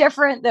very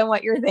different than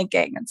what you're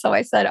thinking. And so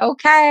I said,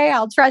 okay,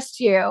 I'll trust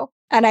you.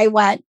 And I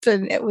went,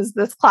 and it was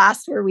this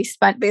class where we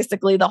spent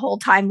basically the whole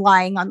time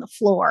lying on the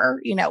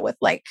floor, with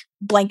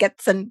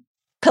blankets and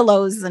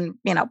pillows and,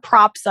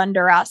 props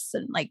under us,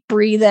 and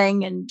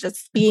breathing and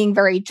just being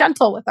very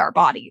gentle with our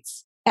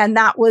bodies. And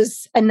that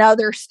was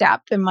another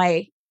step in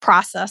my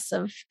process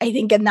of, I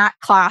think in that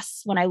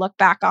class, when I look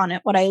back on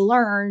it, what I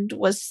learned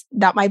was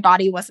that my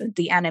body wasn't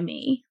the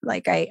enemy.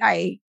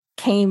 I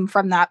came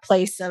from that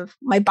place of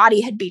my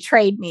body had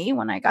betrayed me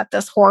when I got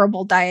this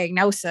horrible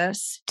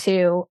diagnosis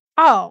to,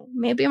 oh,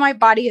 maybe my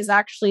body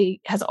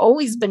has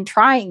always been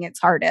trying its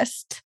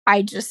hardest.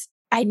 I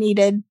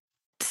needed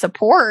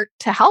support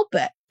to help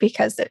it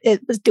because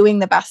it was doing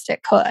the best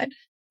it could.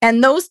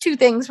 And those two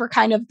things were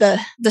kind of the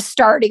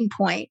starting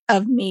point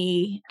of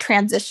me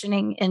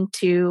transitioning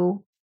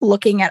into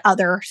looking at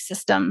other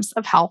systems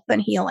of health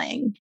and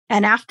healing.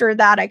 And after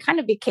that, I kind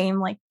of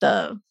became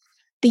the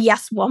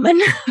yes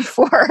woman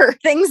for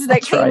things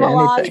that came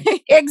along.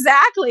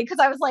 Exactly. Because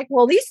I was like,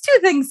 well, these two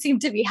things seem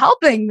to be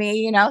helping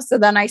me, So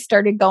then I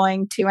started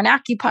going to an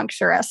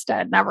acupuncturist.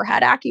 I'd never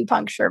had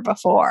acupuncture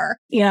before.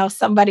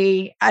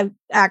 I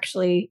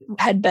actually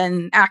had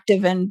been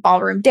active in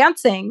ballroom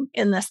dancing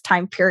in this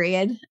time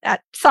period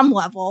at some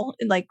level.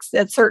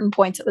 At certain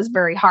points, it was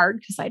very hard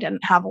because I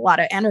didn't have a lot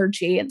of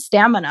energy and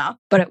stamina,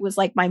 but it was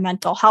my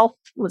mental health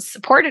was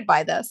supported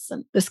by this.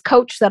 And this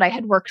coach that I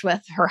had worked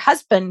with, her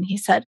husband, he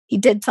said he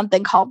did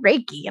something called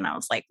Reiki. And I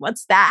was like,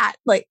 what's that?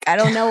 I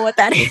don't know what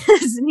that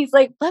is. And he's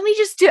like,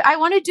 I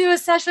want to do a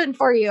session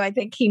for you. I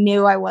think he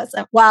knew I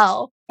wasn't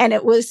well. And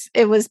it was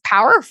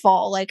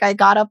powerful. Like I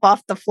got up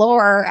off the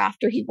floor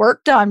after he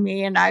worked on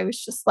me, and I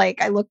was just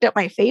like, I looked at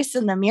my face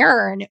in the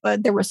mirror,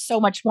 and there was so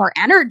much more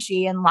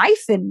energy and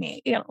life in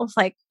me. You know, I was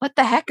like, what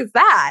the heck is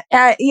that?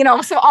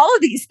 So all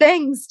of these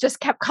things just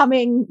kept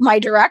coming my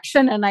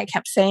direction, and I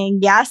kept saying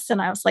yes.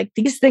 And I was like,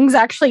 these things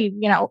actually,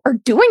 are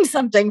doing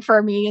something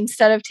for me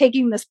instead of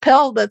taking this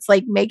pill that's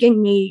like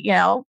making me,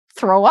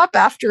 throw up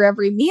after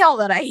every meal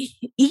that I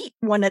eat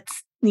when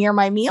it's near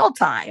my meal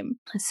time.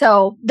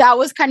 So that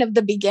was kind of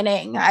the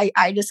beginning.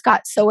 I just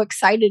got so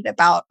excited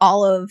about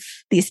all of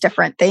these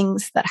different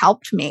things that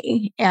helped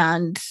me.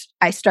 And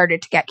I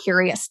started to get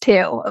curious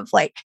too of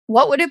like,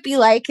 what would it be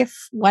like if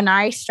when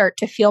I start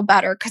to feel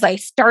better? Because I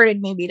started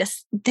maybe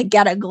to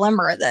get a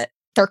glimmer that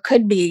there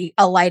could be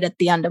a light at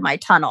the end of my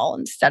tunnel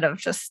instead of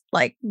just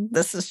like,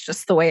 this is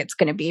just the way it's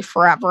going to be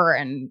forever.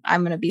 And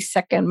I'm going to be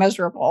sick and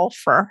miserable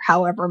for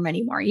however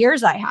many more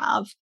years I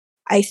have.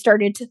 I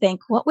started to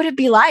think, what would it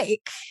be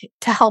like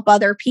to help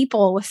other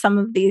people with some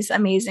of these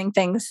amazing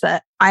things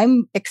that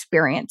I'm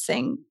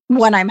experiencing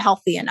when I'm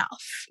healthy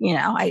enough?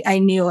 I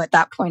knew at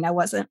that point I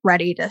wasn't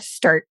ready to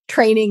start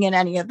training in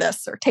any of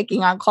this or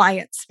taking on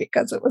clients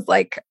because it was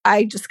like,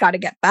 I just got to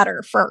get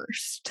better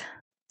first.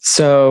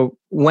 So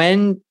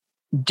when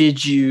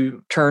did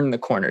you turn the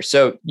corner?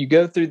 So you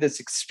go through this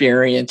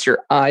experience, your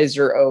eyes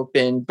are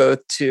open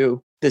both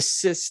to the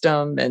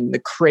system and the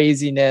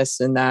craziness,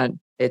 and that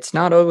it's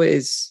not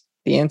always,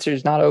 the answer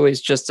is not always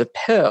just a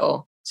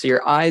pill. So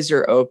your eyes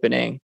are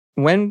opening.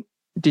 When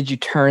did you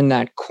turn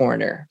that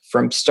corner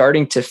from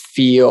starting to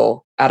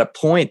feel at a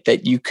point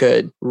that you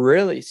could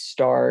really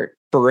start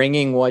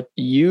bringing what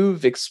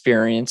you've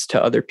experienced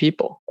to other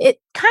people? It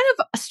kind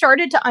of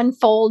started to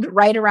unfold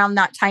right around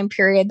that time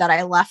period that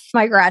I left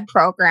my grad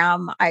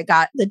program. I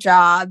got the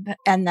job.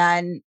 And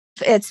then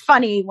it's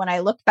funny when I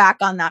look back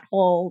on that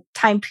whole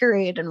time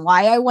period and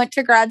why I went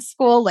to grad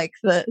school, like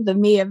the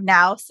me of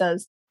now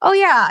says, oh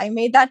yeah, I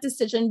made that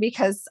decision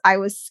because I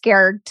was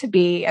scared to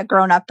be a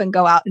grown up and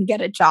go out and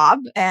get a job.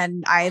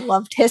 And I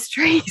loved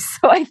history.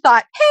 So I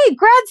thought, hey,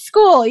 grad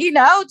school,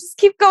 just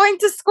keep going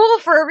to school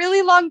for a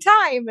really long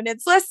time and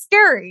it's less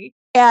scary.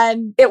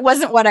 And it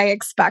wasn't what I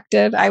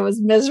expected. I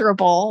was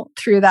miserable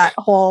through that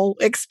whole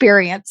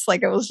experience.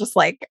 Like it was just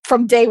like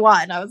from day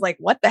one, I was like,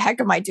 what the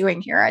heck am I doing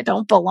here? I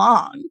don't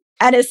belong.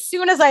 And as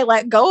soon as I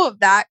let go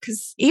of that,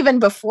 because even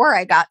before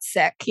I got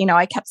sick,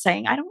 I kept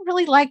saying, I don't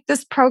really like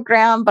this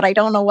program, but I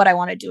don't know what I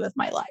want to do with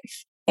my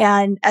life.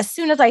 And as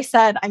soon as I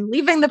said, I'm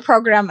leaving the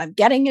program, I'm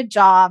getting a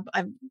job,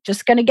 I'm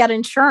just going to get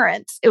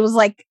insurance, it was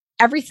like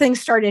everything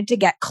started to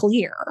get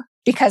clear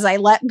because I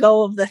let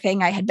go of the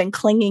thing I had been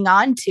clinging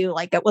on to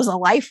like it was a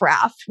life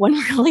raft when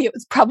really it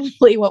was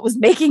probably what was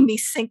making me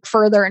sink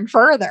further and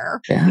further,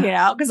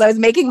 because I was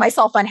making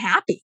myself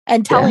unhappy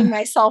and telling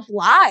myself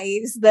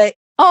lies that,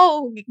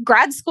 oh,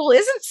 grad school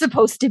isn't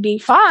supposed to be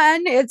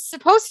fun. It's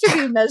supposed to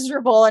be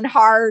miserable and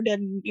hard.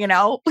 And,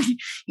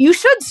 you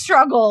should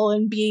struggle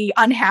and be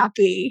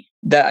unhappy.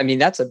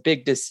 That's a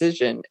big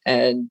decision.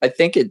 And I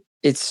think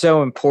it's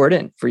so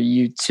important for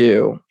you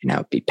to,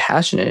 be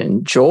passionate and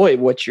enjoy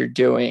what you're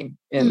doing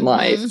in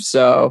life.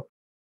 So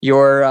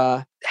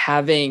you're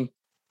having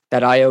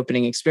that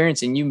eye-opening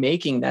experience and you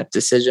making that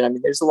decision.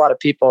 There's a lot of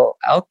people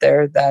out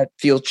there that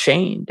feel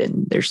chained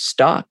and they're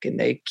stuck and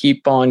they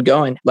keep on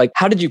going. Like,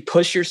 how did you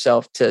push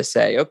yourself to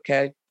say,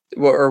 okay,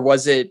 or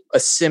was it a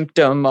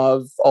symptom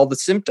of all the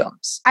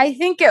symptoms? I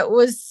think it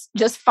was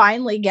just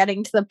finally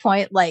getting to the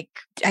point, like,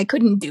 I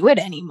couldn't do it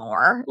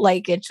anymore.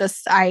 Like,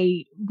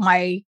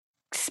 my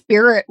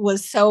spirit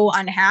was so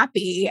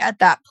unhappy at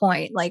that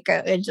point. Like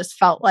it just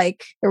felt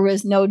like there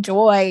was no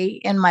joy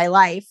in my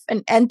life.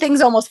 And things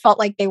almost felt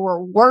like they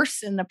were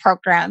worse in the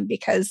program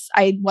because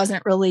I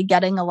wasn't really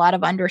getting a lot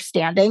of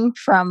understanding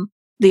from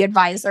the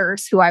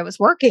advisors who I was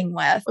working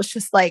with. It was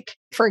just like,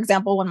 for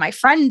example, when my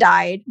friend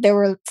died, they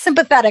were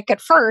sympathetic at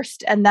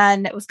first. And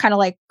then it was kind of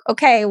like,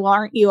 okay, well,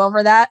 aren't you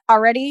over that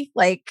already?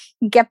 Like,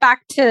 get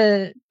back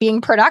to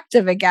being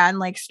productive again.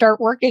 Like, start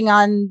working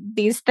on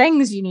these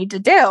things you need to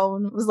do.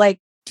 And it was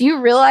like, do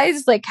you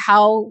realize like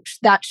how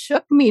that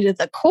shook me to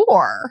the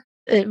core?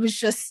 It was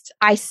just,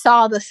 I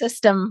saw that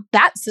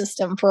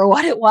system for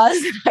what it was.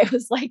 And I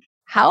was like,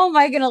 how am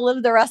I going to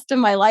live the rest of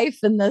my life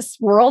in this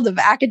world of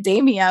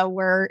academia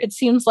where it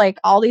seems like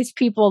all these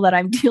people that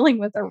I'm dealing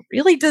with are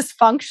really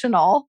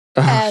dysfunctional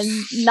and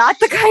not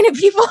the kind of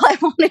people I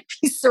want to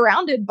be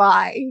surrounded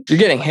by? You're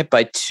getting hit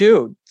by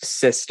two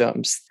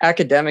systems.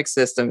 Academic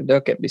system,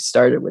 don't get me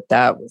started with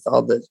that, with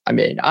all the,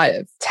 I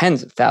have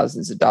tens of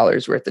thousands of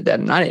dollars worth of debt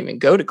and I didn't even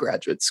go to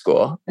graduate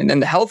school. And then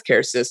the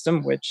healthcare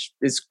system, which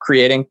is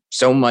creating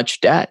so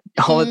much debt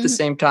all at the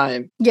same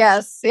time.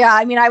 Yes. Yeah.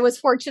 I was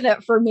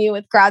fortunate for me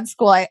with grad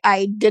school.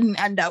 I didn't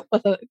end up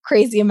with a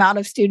crazy amount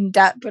of student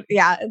debt, but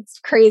yeah, it's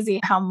crazy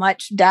how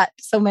much debt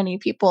so many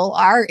people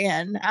are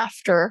in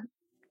after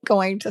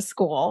going to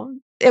school.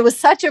 It was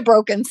such a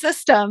broken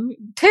system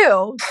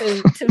too,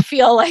 to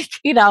feel like,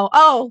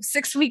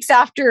 6 weeks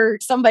after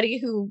somebody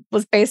who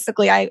was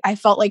basically, I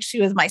felt like she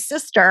was my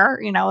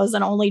sister, as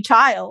an only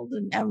child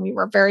and we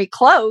were very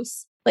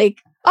close. Like,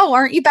 oh,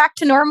 aren't you back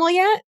to normal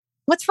yet?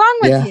 What's wrong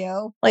with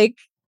you? Like,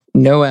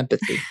 no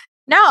empathy.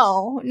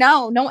 No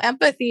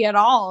empathy at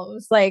all. It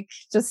was like,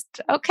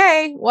 just,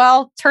 okay,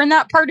 well, turn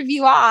that part of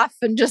you off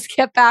and just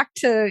get back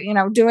to,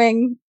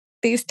 doing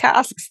these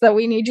tasks that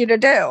we need you to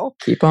do.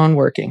 Keep on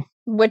working.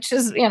 Which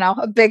is,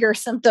 a bigger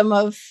symptom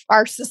of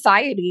our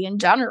society in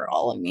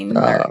general. I mean,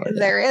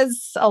 there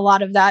is a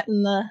lot of that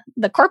in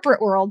the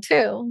corporate world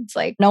too. It's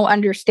like no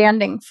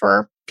understanding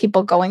for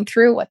people going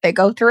through what they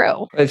go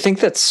through. I think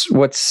that's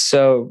what's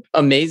so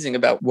amazing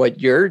about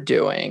what you're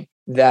doing,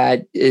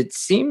 that it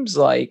seems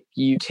like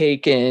you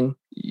take in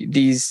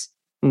these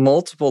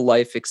multiple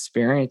life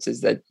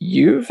experiences that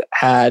you've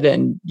had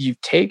and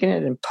you've taken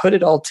it and put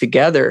it all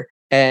together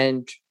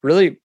and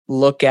really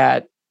look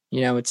at,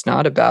 it's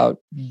not about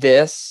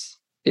this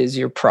is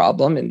your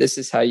problem and this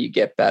is how you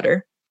get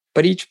better,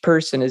 but each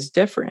person is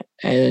different,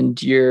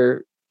 and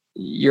your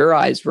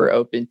eyes were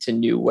open to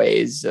new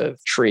ways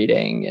of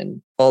treating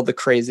and all the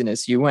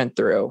craziness you went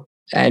through.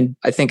 And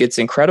I think it's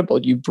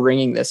incredible you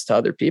bringing this to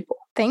other people.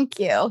 Thank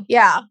you.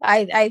 Yeah,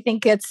 I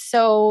think it's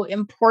so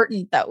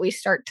important that we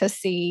start to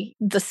see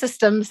the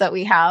systems that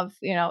we have,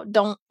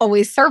 don't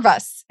always serve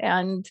us.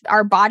 And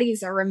our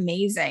bodies are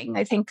amazing.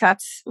 I think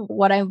that's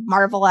what I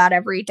marvel at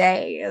every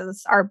day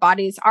is our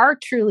bodies are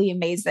truly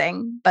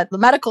amazing, but the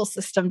medical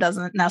system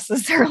doesn't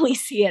necessarily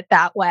see it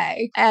that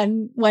way.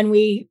 And when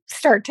we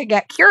start to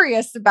get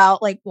curious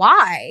about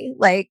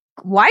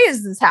why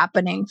is this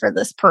happening for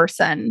this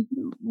person?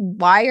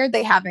 Why are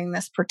they having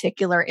this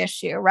particular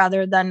issue?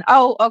 Rather than,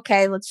 oh,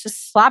 okay, let's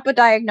just slap a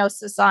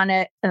diagnosis on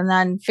it and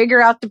then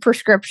figure out the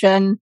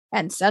prescription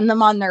and send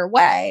them on their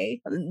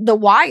way. The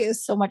why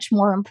is so much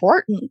more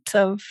important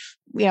of,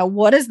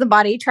 what is the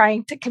body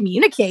trying to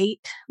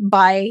communicate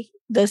by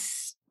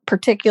this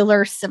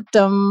particular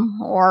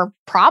symptom or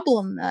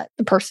problem that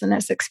the person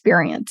is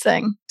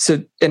experiencing.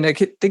 So, and I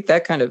think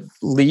that kind of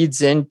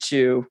leads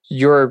into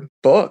your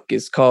book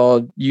is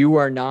called You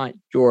Are Not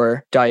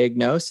Your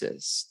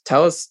Diagnosis.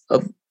 Tell us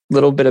a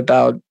little bit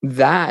about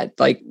that.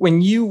 Like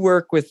when you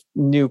work with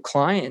new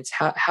clients,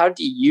 how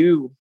do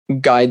you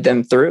guide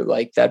them through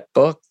like that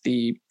book,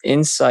 the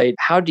insight?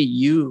 How do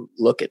you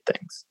look at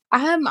things?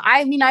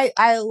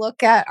 I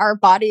look at our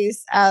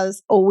bodies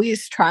as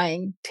always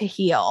trying to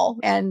heal.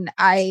 And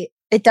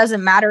it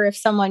doesn't matter if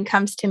someone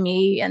comes to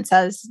me and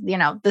says,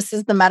 this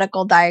is the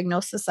medical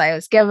diagnosis I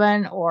was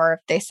given, or if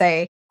they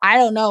say, I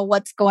don't know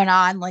what's going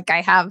on. Like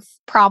I have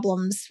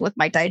problems with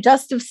my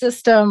digestive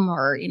system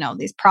or,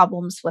 these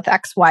problems with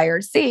X, Y,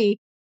 or Z.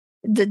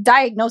 The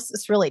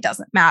diagnosis really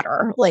doesn't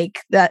matter. Like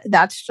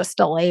that's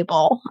just a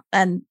label.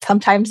 And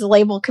sometimes the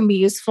label can be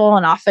useful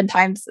and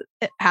oftentimes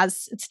it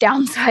has its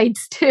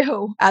downsides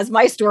too. As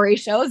my story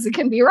shows, it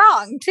can be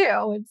wrong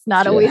too. It's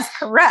not always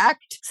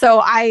correct.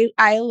 So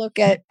I look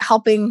at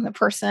helping the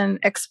person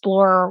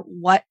explore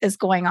what is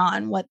going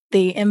on, what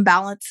the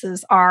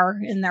imbalances are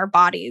in their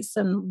bodies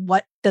and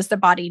what does the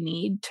body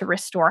need to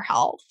restore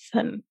health.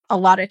 And a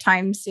lot of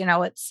times,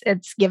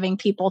 it's giving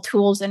people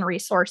tools and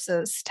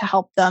resources to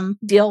help them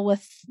deal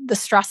with the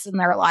stress in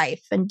their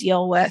life and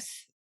deal with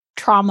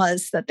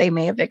traumas that they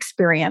may have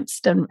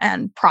experienced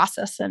and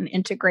process and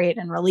integrate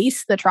and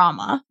release the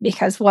trauma,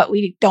 because what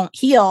we don't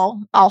heal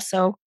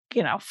also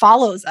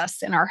follows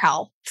us in our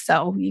health.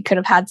 So you could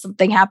have had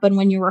something happen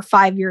when you were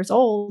 5 years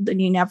old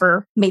and you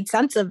never made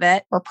sense of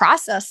it or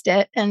processed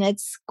it, and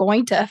it's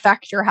going to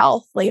affect your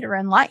health later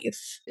in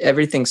life.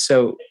 Everything's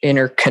so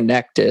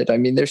interconnected. I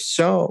mean, there's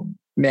so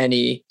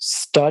many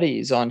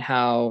studies on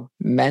how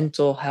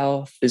mental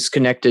health is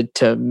connected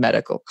to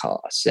medical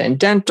costs and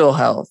dental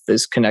health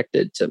is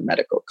connected to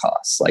medical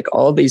costs. Like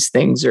all these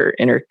things are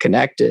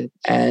interconnected.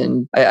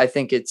 And I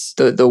think it's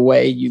the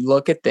way you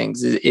look at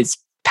things is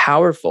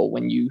powerful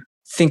when you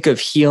think of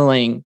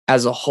healing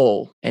as a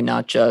whole and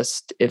not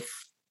just if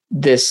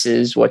this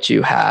is what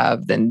you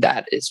have, then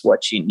that is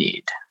what you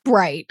need.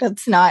 Right.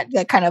 It's not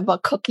that kind of a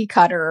cookie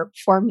cutter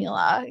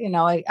formula.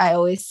 I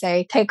always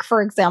say, take,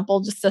 for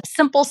example, just a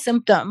simple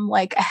symptom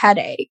like a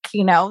headache.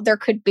 There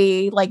could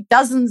be like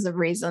dozens of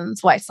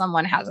reasons why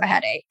someone has a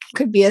headache. It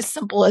could be as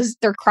simple as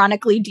they're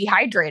chronically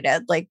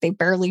dehydrated, like they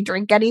barely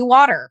drink any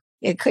water.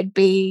 It could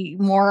be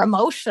more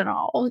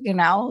emotional,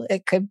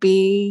 it could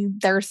be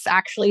there's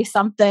actually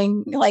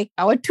something like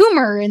a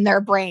tumor in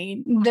their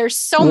brain. There's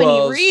so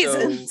many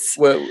reasons.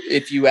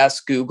 If you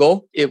ask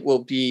Google, it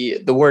will be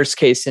the worst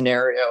case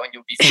scenario and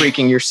you'll be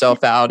freaking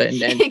yourself out and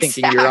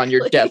thinking you're on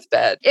your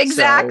deathbed.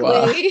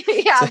 Exactly.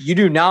 So you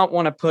do not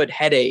want to put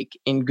headache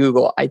in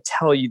Google. I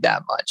tell you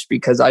that much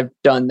because I've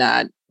done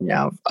that.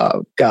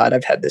 Oh God,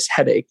 I've had this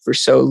headache for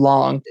so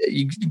long.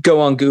 You go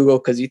on Google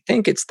because you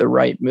think it's the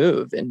right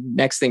move. And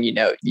next thing you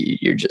know,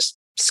 you're just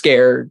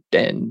scared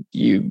and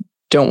you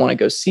don't want to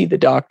go see the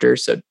doctor.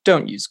 So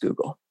don't use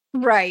Google.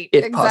 Right.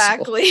 if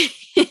possible. Exactly.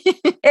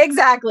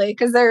 Exactly.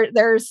 Because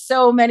there's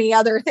so many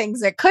other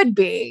things it could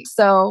be.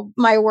 So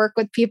my work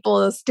with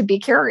people is to be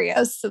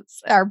curious.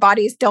 Our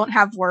bodies don't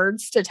have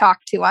words to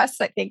talk to us.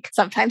 I think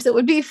sometimes it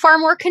would be far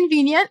more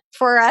convenient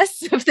for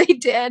us if they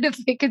did, if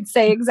they could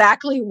say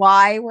exactly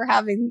why we're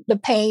having the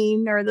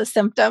pain or the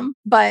symptom.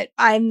 But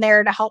I'm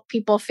there to help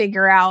people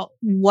figure out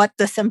what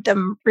the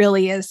symptom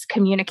really is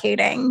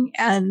communicating.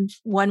 And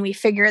when we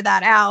figure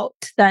that out,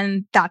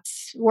 then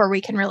that's where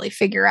we can really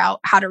figure out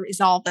how to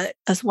resolve it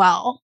as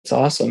well. It's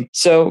awesome.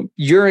 So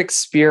your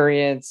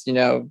experience,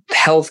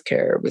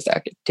 healthcare with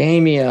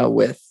academia,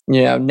 with,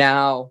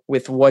 now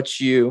with what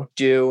you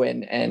do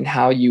and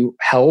how you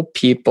help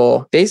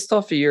people based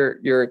off of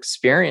your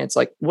experience,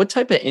 like what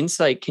type of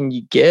insight can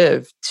you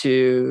give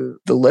to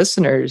the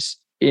listeners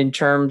in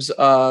terms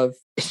of,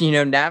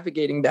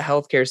 navigating the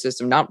healthcare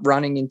system, not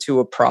running into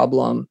a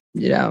problem?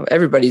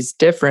 Everybody's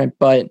different,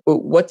 but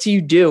what do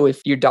you do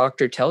if your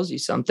doctor tells you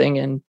something,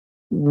 and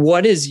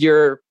what is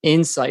your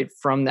insight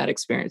from that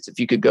experience if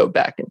you could go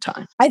back in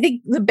time? I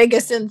think the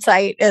biggest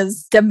insight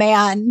is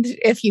demand.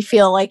 If you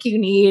feel like you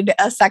need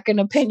a second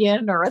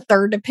opinion or a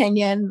third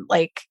opinion,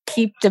 like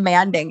keep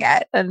demanding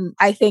it. And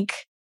I think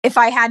if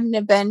I hadn't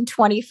have been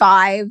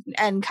 25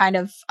 and kind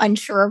of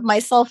unsure of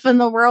myself in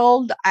the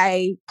world,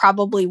 I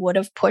probably would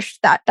have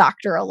pushed that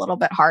doctor a little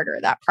bit harder,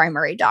 that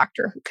primary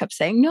doctor who kept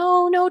saying,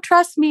 no,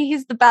 trust me,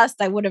 he's the best.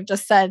 I would have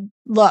just said,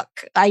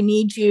 look, I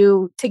need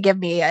you to give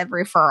me a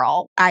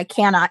referral. I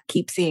cannot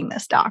keep seeing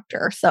this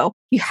doctor. So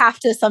you have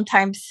to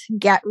sometimes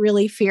get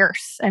really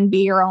fierce and be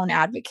your own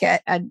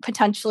advocate. And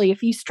potentially,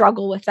 if you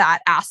struggle with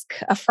that, ask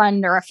a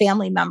friend or a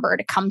family member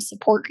to come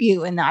support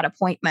you in that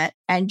appointment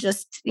and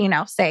just,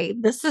 say,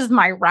 this is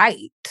my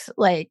right.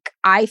 Like,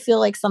 I feel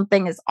like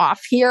something is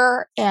off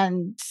here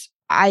and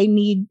I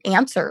need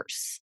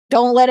answers.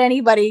 Don't let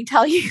anybody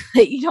tell you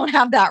that you don't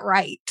have that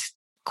right.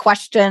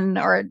 Question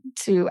or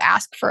to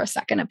ask for a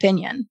second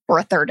opinion or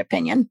a third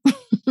opinion.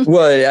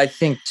 Well, I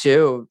think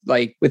too,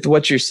 like with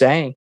what you're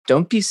saying,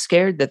 don't be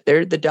scared that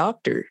they're the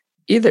doctor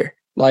either.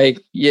 They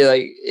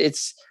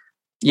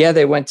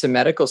went to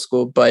medical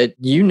school, but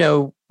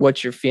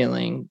what you're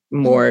feeling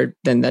more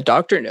than the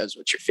doctor knows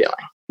what you're feeling.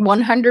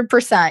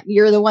 100%.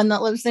 You're the one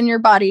that lives in your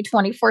body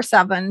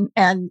 24/7.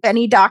 And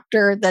any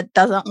doctor that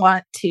doesn't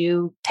want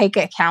to take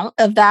account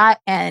of that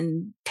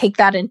and take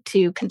that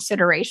into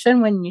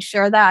consideration when you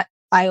share that,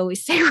 I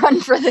always say run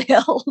for the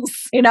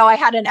hills. I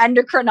had an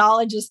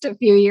endocrinologist a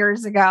few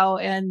years ago,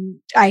 and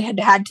I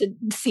had to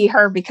see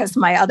her because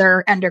my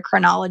other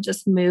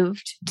endocrinologist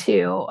moved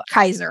to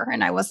Kaiser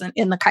and I wasn't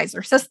in the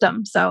Kaiser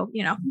system. So,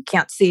 you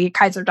can't see a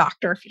Kaiser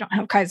doctor if you don't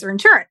have Kaiser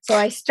insurance. So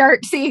I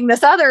start seeing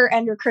this other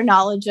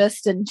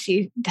endocrinologist, and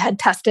she had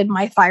tested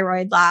my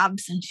thyroid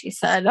labs, and she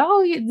said,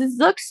 oh, this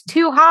looks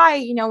too high.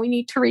 We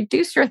need to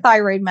reduce your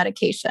thyroid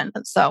medication.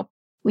 And so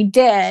we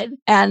did.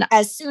 And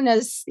as soon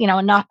as,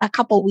 not a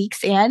couple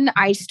weeks in,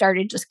 I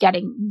started just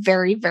getting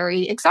very,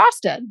 very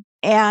exhausted.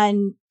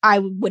 And I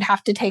would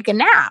have to take a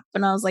nap.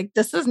 And I was like,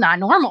 this is not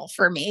normal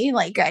for me.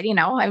 Like,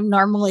 I'm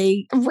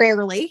normally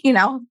rarely,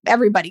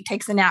 everybody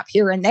takes a nap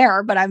here and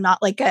there, but I'm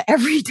not like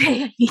every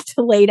day I need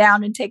to lay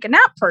down and take a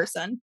nap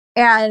person.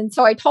 And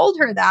so I told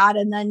her that.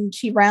 And then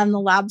she ran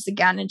the labs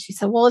again. And she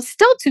said, well, it's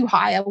still too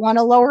high. I want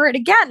to lower it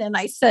again. And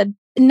I said,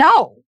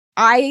 no.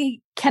 I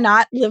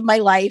cannot live my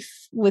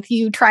life with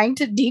you trying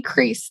to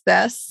decrease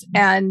this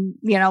and,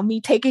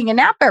 me taking a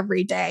nap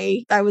every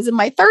day. I was in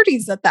my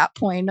 30s at that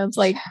point. I was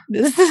like,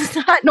 this is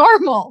not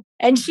normal.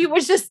 And she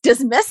was just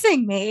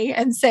dismissing me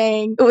and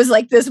saying it was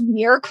like this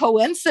mere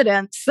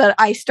coincidence that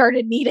I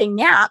started needing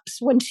naps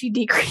when she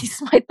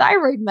decreased my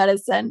thyroid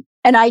medicine.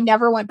 And I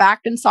never went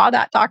back and saw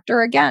that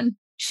doctor again.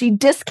 She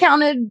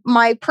discounted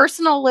my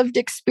personal lived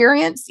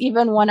experience,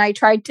 even when I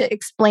tried to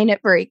explain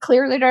it very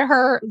clearly to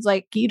her. It was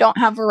like, you don't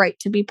have a right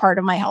to be part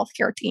of my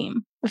healthcare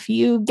team. If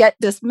you get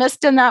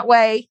dismissed in that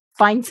way,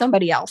 find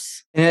somebody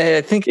else. And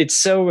I think it's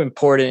so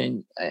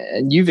important,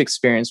 and you've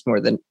experienced more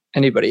than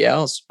anybody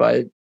else,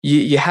 but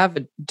you have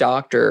a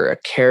doctor, a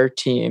care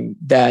team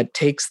that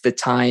takes the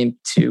time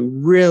to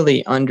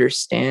really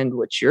understand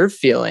what you're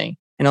feeling.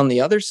 And on the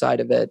other side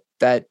of it,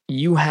 that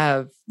you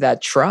have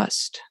that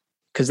trust.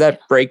 Because that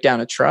breakdown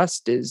of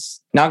trust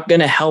is not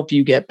going to help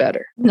you get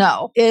better.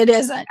 No, it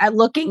isn't.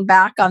 Looking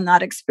back on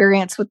that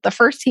experience with the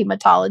first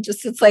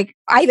hematologist, it's like,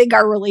 I think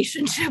our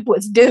relationship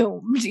was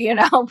doomed,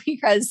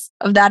 because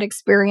of that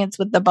experience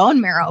with the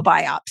bone marrow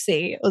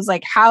biopsy. It was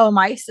like, how am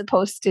I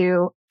supposed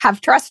to have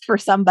trust for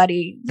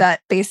somebody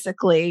that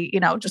basically,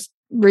 just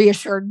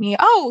reassured me,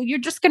 oh, you're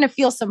just going to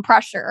feel some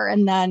pressure.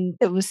 And then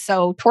it was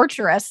so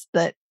torturous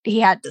that he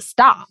had to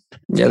stop.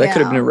 Yeah, that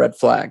could have been a red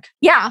flag.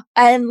 Yeah.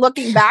 And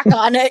looking back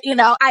on it,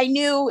 I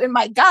knew in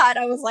my gut,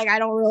 I was like, I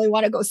don't really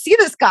want to go see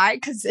this guy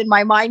because in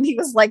my mind, he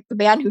was like the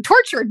man who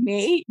tortured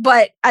me.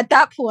 But at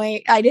that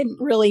point, I didn't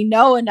really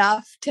know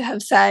enough to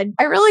have said,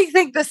 I really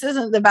think this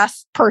isn't the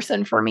best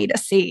person for me to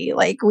see.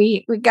 Like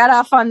we got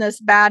off on this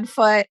bad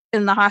foot.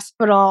 in the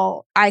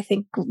hospital, I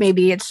think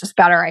maybe it's just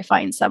better I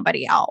find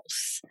somebody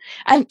else.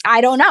 And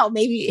I don't know,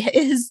 maybe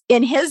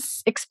in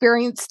his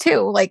experience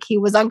too, like he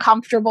was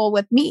uncomfortable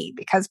with me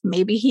because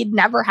maybe he'd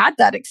never had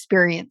that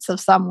experience of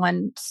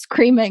someone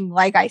screaming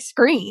like I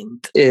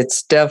screamed.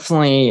 It's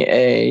definitely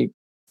a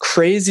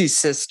crazy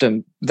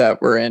system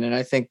that we're in. And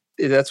I think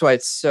that's why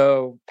it's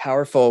so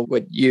powerful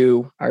what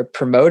you are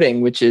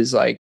promoting, which is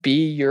like,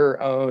 be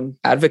your own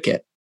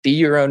advocate, be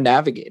your own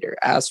navigator,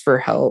 ask for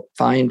help,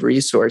 find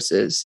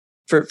resources.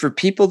 For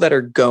people that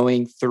are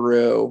going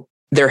through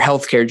their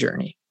healthcare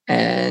journey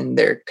and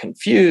they're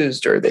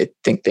confused or they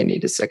think they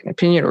need a second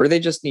opinion or they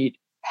just need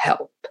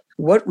help,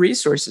 what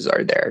resources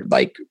are there?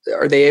 Like,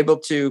 are they able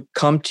to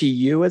come to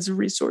you as a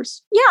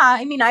resource? Yeah,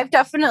 I mean, I've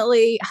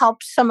definitely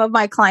helped some of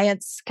my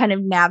clients kind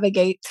of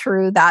navigate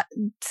through that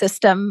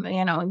system,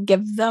 and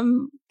give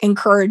them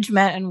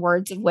encouragement and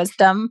words of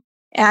wisdom.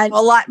 And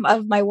a lot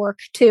of my work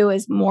too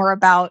is more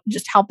about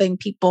just helping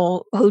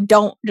people who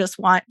don't just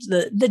want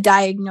the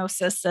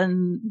diagnosis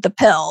and the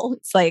pill.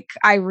 It's like,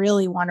 I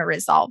really want to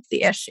resolve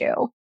the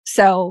issue.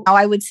 So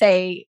I would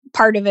say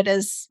part of it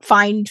is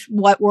find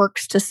what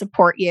works to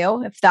support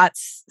you. If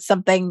that's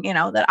something,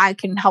 that I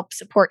can help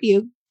support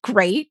you,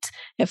 great.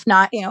 If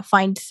not,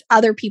 find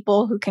other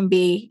people who can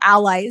be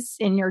allies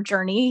in your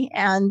journey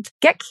and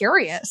get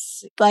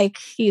curious. Like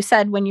you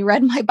said, when you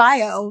read my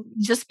bio,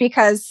 just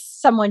because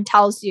someone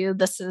tells you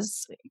this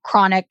is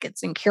chronic,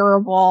 it's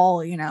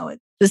incurable,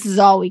 this is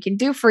all we can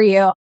do for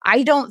you.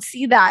 I don't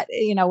see that,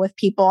 with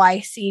people.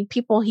 I see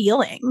people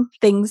healing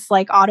things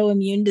like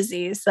autoimmune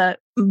disease that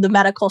the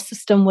medical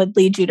system would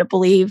lead you to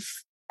believe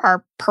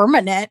are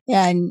permanent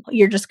and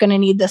you're just going to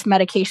need this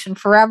medication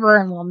forever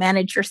and we'll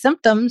manage your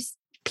symptoms.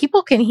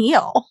 People can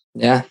heal.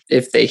 Yeah.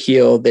 If they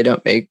heal, they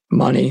don't make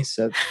money.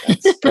 So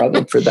that's a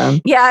problem for them.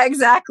 Yeah,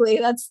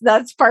 exactly.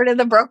 That's part of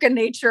the broken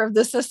nature of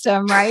the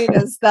system, right?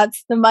 Is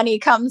that's the money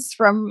comes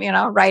from,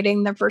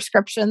 writing the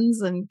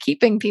prescriptions and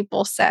keeping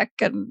people sick.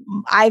 And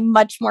I'm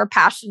much more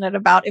passionate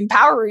about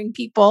empowering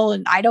people.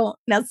 And I don't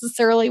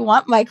necessarily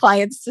want my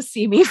clients to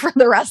see me for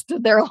the rest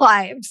of their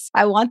lives.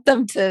 I want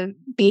them to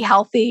be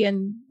healthy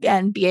and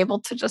be able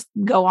to just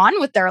go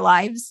on with their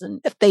lives. And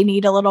if they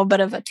need a little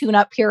bit of a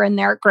tune-up here and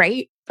there,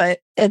 great. But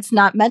it's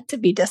not meant to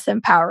be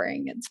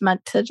disempowering. It's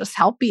meant to just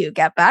help you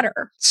get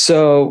better.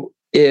 So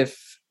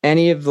if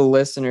any of the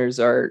listeners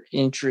are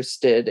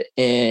interested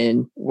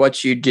in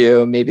what you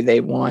do, maybe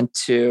they want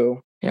to,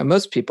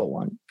 most people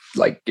want,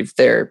 like if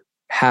they're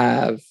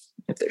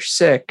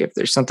sick, if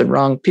there's something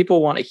wrong,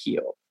 people want to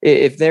heal.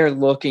 If they're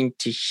looking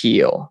to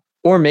heal,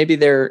 or maybe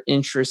they're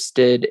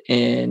interested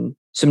in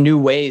some new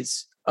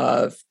ways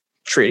of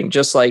treating,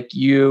 just like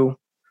you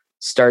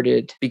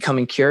started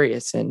becoming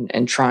curious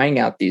and trying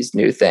out these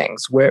new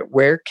things,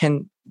 where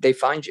can they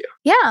find you?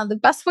 Yeah, the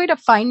best way to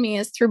find me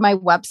is through my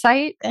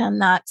website,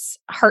 and that's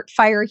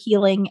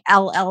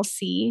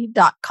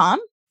heartfirehealingllc.com.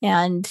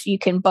 And you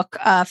can book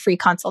a free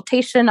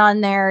consultation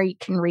on there. You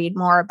can read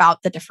more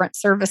about the different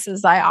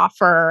services I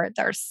offer.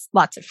 There's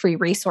lots of free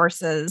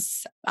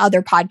resources,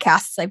 other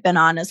podcasts I've been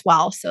on as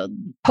well. So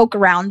poke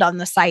around on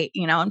the site,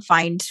 and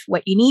find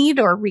what you need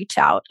or reach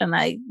out. And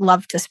I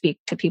love to speak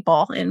to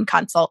people in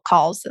consult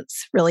calls.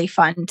 It's really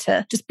fun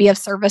to just be of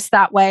service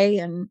that way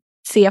and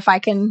see if I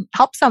can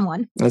help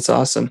someone. That's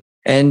awesome.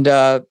 And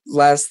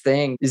last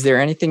thing, is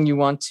there anything you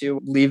want to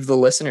leave the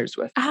listeners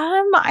with?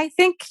 I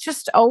think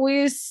just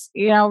always,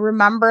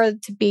 remember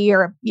to be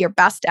your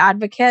best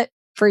advocate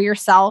for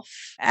yourself.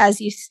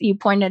 As you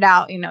pointed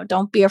out,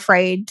 don't be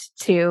afraid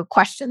to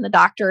question the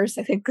doctors.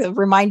 I think the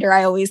reminder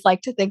I always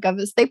like to think of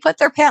is they put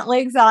their pant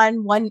legs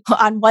on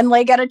one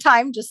leg at a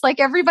time, just like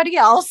everybody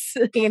else,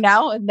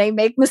 and they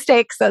make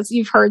mistakes, as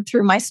you've heard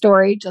through my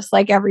story, just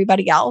like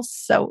everybody else.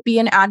 So be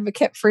an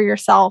advocate for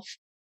yourself.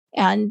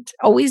 And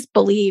always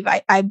believe,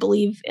 I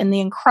believe in the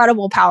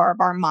incredible power of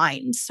our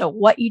minds. So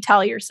what you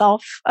tell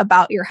yourself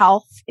about your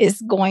health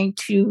is going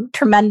to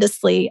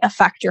tremendously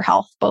affect your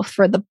health, both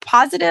for the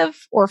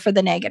positive or for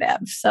the negative.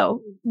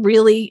 So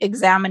really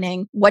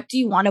examining, what do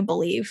you want to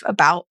believe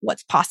about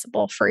what's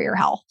possible for your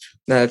health?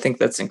 I think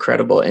that's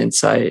incredible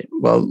insight.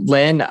 Well,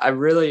 Lynn, I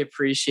really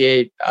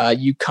appreciate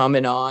you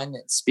coming on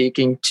and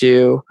speaking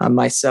to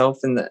myself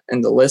and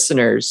the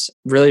listeners.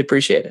 Really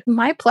appreciate it.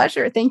 My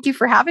pleasure. Thank you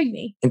for having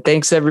me. And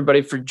thanks everybody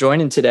for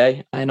joining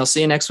today. And I'll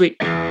see you next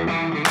week.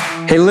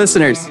 Hey,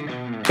 listeners.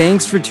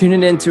 Thanks for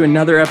tuning in to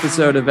another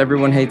episode of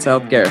Everyone Hates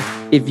Healthcare.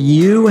 If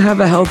you have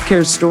a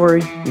healthcare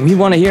story, we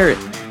want to hear it.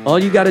 All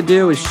you got to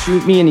do is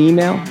shoot me an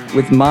email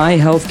with my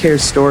healthcare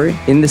story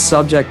in the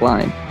subject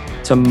line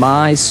to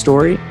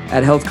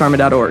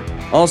mystory@healthkarma.org.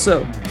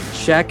 Also,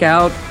 check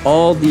out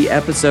all the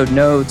episode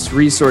notes,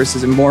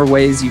 resources, and more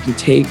ways you can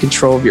take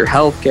control of your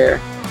healthcare.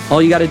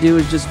 All you got to do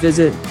is just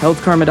visit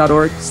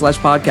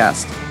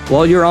healthkarma.org/podcast.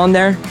 While you're on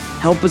there,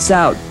 help us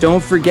out.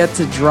 Don't forget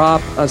to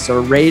drop us a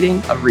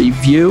rating, a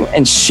review,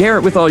 and share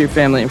it with all your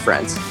family and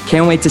friends.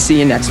 Can't wait to see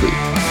you next week.